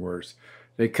worse and worse.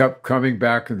 They kept coming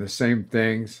back in the same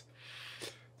things.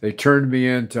 They turned me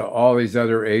into all these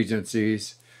other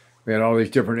agencies. We had all these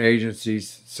different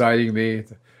agencies citing me.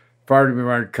 The fire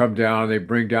department would come down, they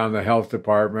bring down the health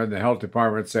department. The health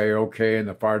department would say, okay, and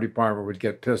the fire department would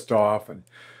get pissed off and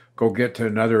go get to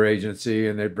another agency,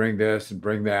 and they'd bring this and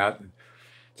bring that. And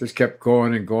just kept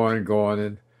going and going and going,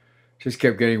 and just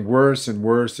kept getting worse and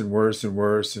worse and worse and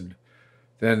worse. And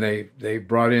then they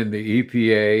brought in the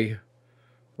EPA.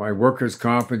 My workers'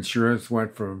 comp insurance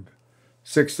went from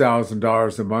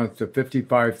 $6,000 a month to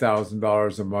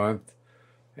 $55,000 a month.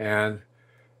 And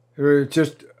it was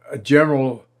just a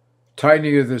general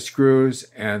tightening of the screws.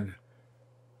 And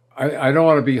I don't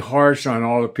want to be harsh on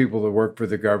all the people that work for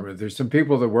the government. There's some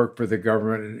people that work for the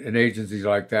government and agencies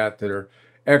like that are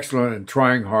excellent and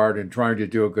trying hard and trying to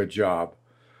do a good job.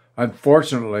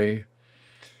 Unfortunately,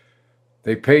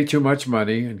 they pay too much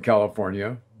money in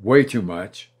California, way too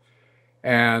much,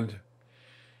 and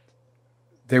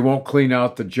they won't clean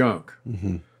out the junk.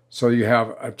 So you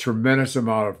have a tremendous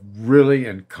amount of really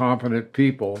incompetent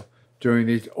people doing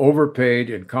these, overpaid,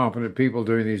 incompetent people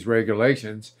doing these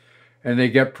regulations, and they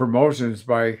get promotions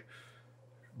by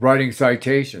writing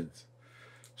citations.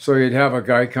 So you'd have a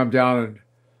guy come down and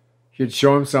you'd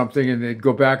show him something, and they'd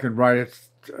go back and write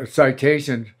a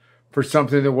citation for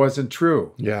something that wasn't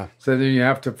true. Yeah. So then you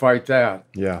have to fight that.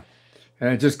 Yeah. And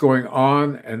it's just going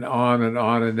on and on and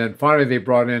on. And then finally they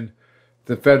brought in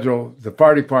the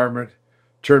fire department,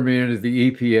 turned me into the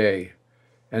EPA.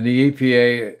 And the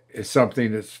EPA is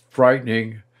something that's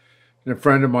frightening. And a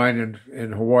friend of mine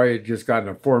in Hawaii had just gotten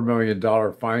a $4 million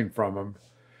fine from them.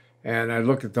 And I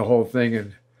looked at the whole thing,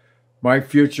 and my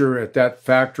future at that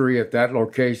factory, at that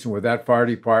location with that fire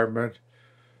department,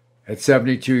 at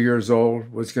 72 years old,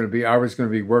 I was going to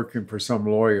be working for some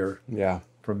lawyer. Yeah.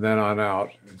 From then on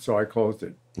out. And so I closed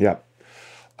it. Yeah.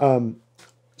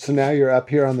 So now you're up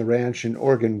here on the ranch in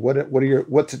Oregon.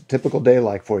 What's a typical day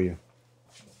like for you?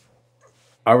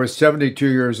 I was 72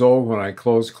 years old when I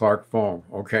closed Clark Foam,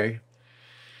 okay?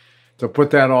 To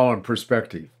put that all in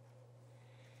perspective,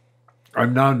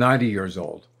 I'm now 90 years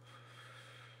old.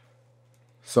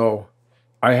 So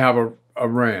I have a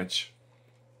ranch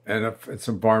and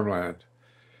some farmland.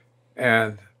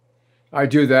 And I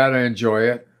do that, I enjoy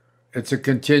it. It's a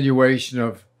continuation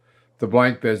of the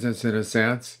blank business in a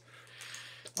sense.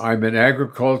 I'm in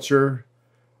agriculture.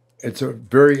 It's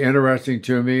very interesting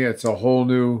to me. It's a whole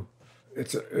new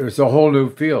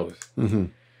field.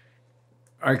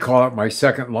 I call it my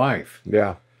second life.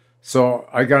 Yeah. So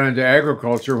I got into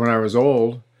agriculture when I was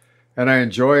old, and I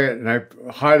enjoy it, and I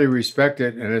highly respect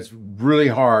it, and it's really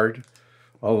hard,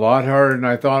 a lot harder than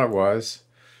I thought it was.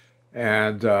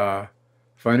 And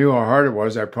if I knew how hard it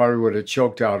was, I probably would have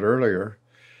choked out earlier.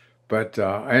 But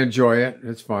I enjoy it.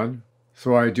 It's fun.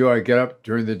 So what I do, I get up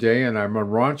during the day, and I'm a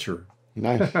rancher.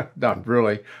 Nice. Not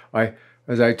really.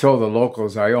 As I told the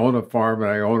locals, I own a farm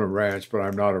and I own a ranch, but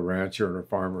I'm not a rancher and a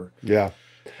farmer. Yeah.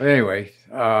 But anyway.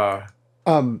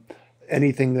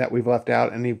 Anything that we've left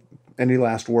out? Any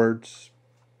last words?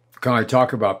 Can I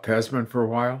talk about Pesman for a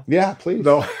while? Yeah, please.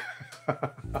 No.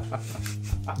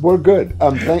 We're good.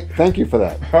 Thank you for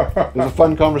that. It was a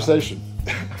fun conversation.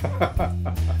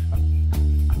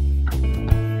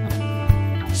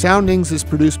 Soundings is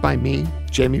produced by me,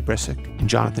 Jamie Brisick, and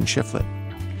Jonathan Shiflett.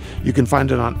 You can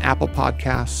find it on Apple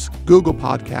Podcasts, Google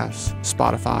Podcasts,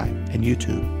 Spotify, and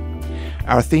YouTube.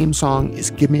 Our theme song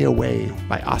is Give Me a Wave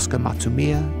by Asuka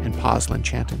Matsumiya and Poslin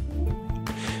Chanton.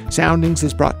 Soundings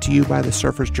is brought to you by the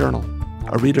Surfers Journal,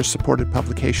 a reader-supported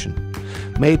publication,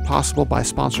 made possible by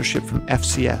sponsorship from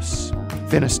FCS,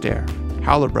 Finisterre,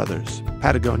 Howler Brothers,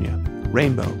 Patagonia,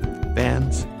 Rainbow,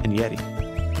 Vans, and Yeti.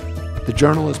 The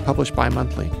journal is published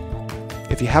bi-monthly.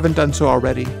 If you haven't done so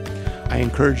already, I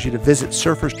encourage you to visit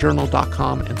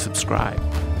surfersjournal.com and subscribe.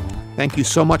 Thank you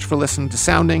so much for listening to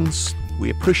Soundings. We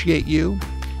appreciate you,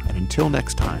 and until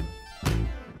next time.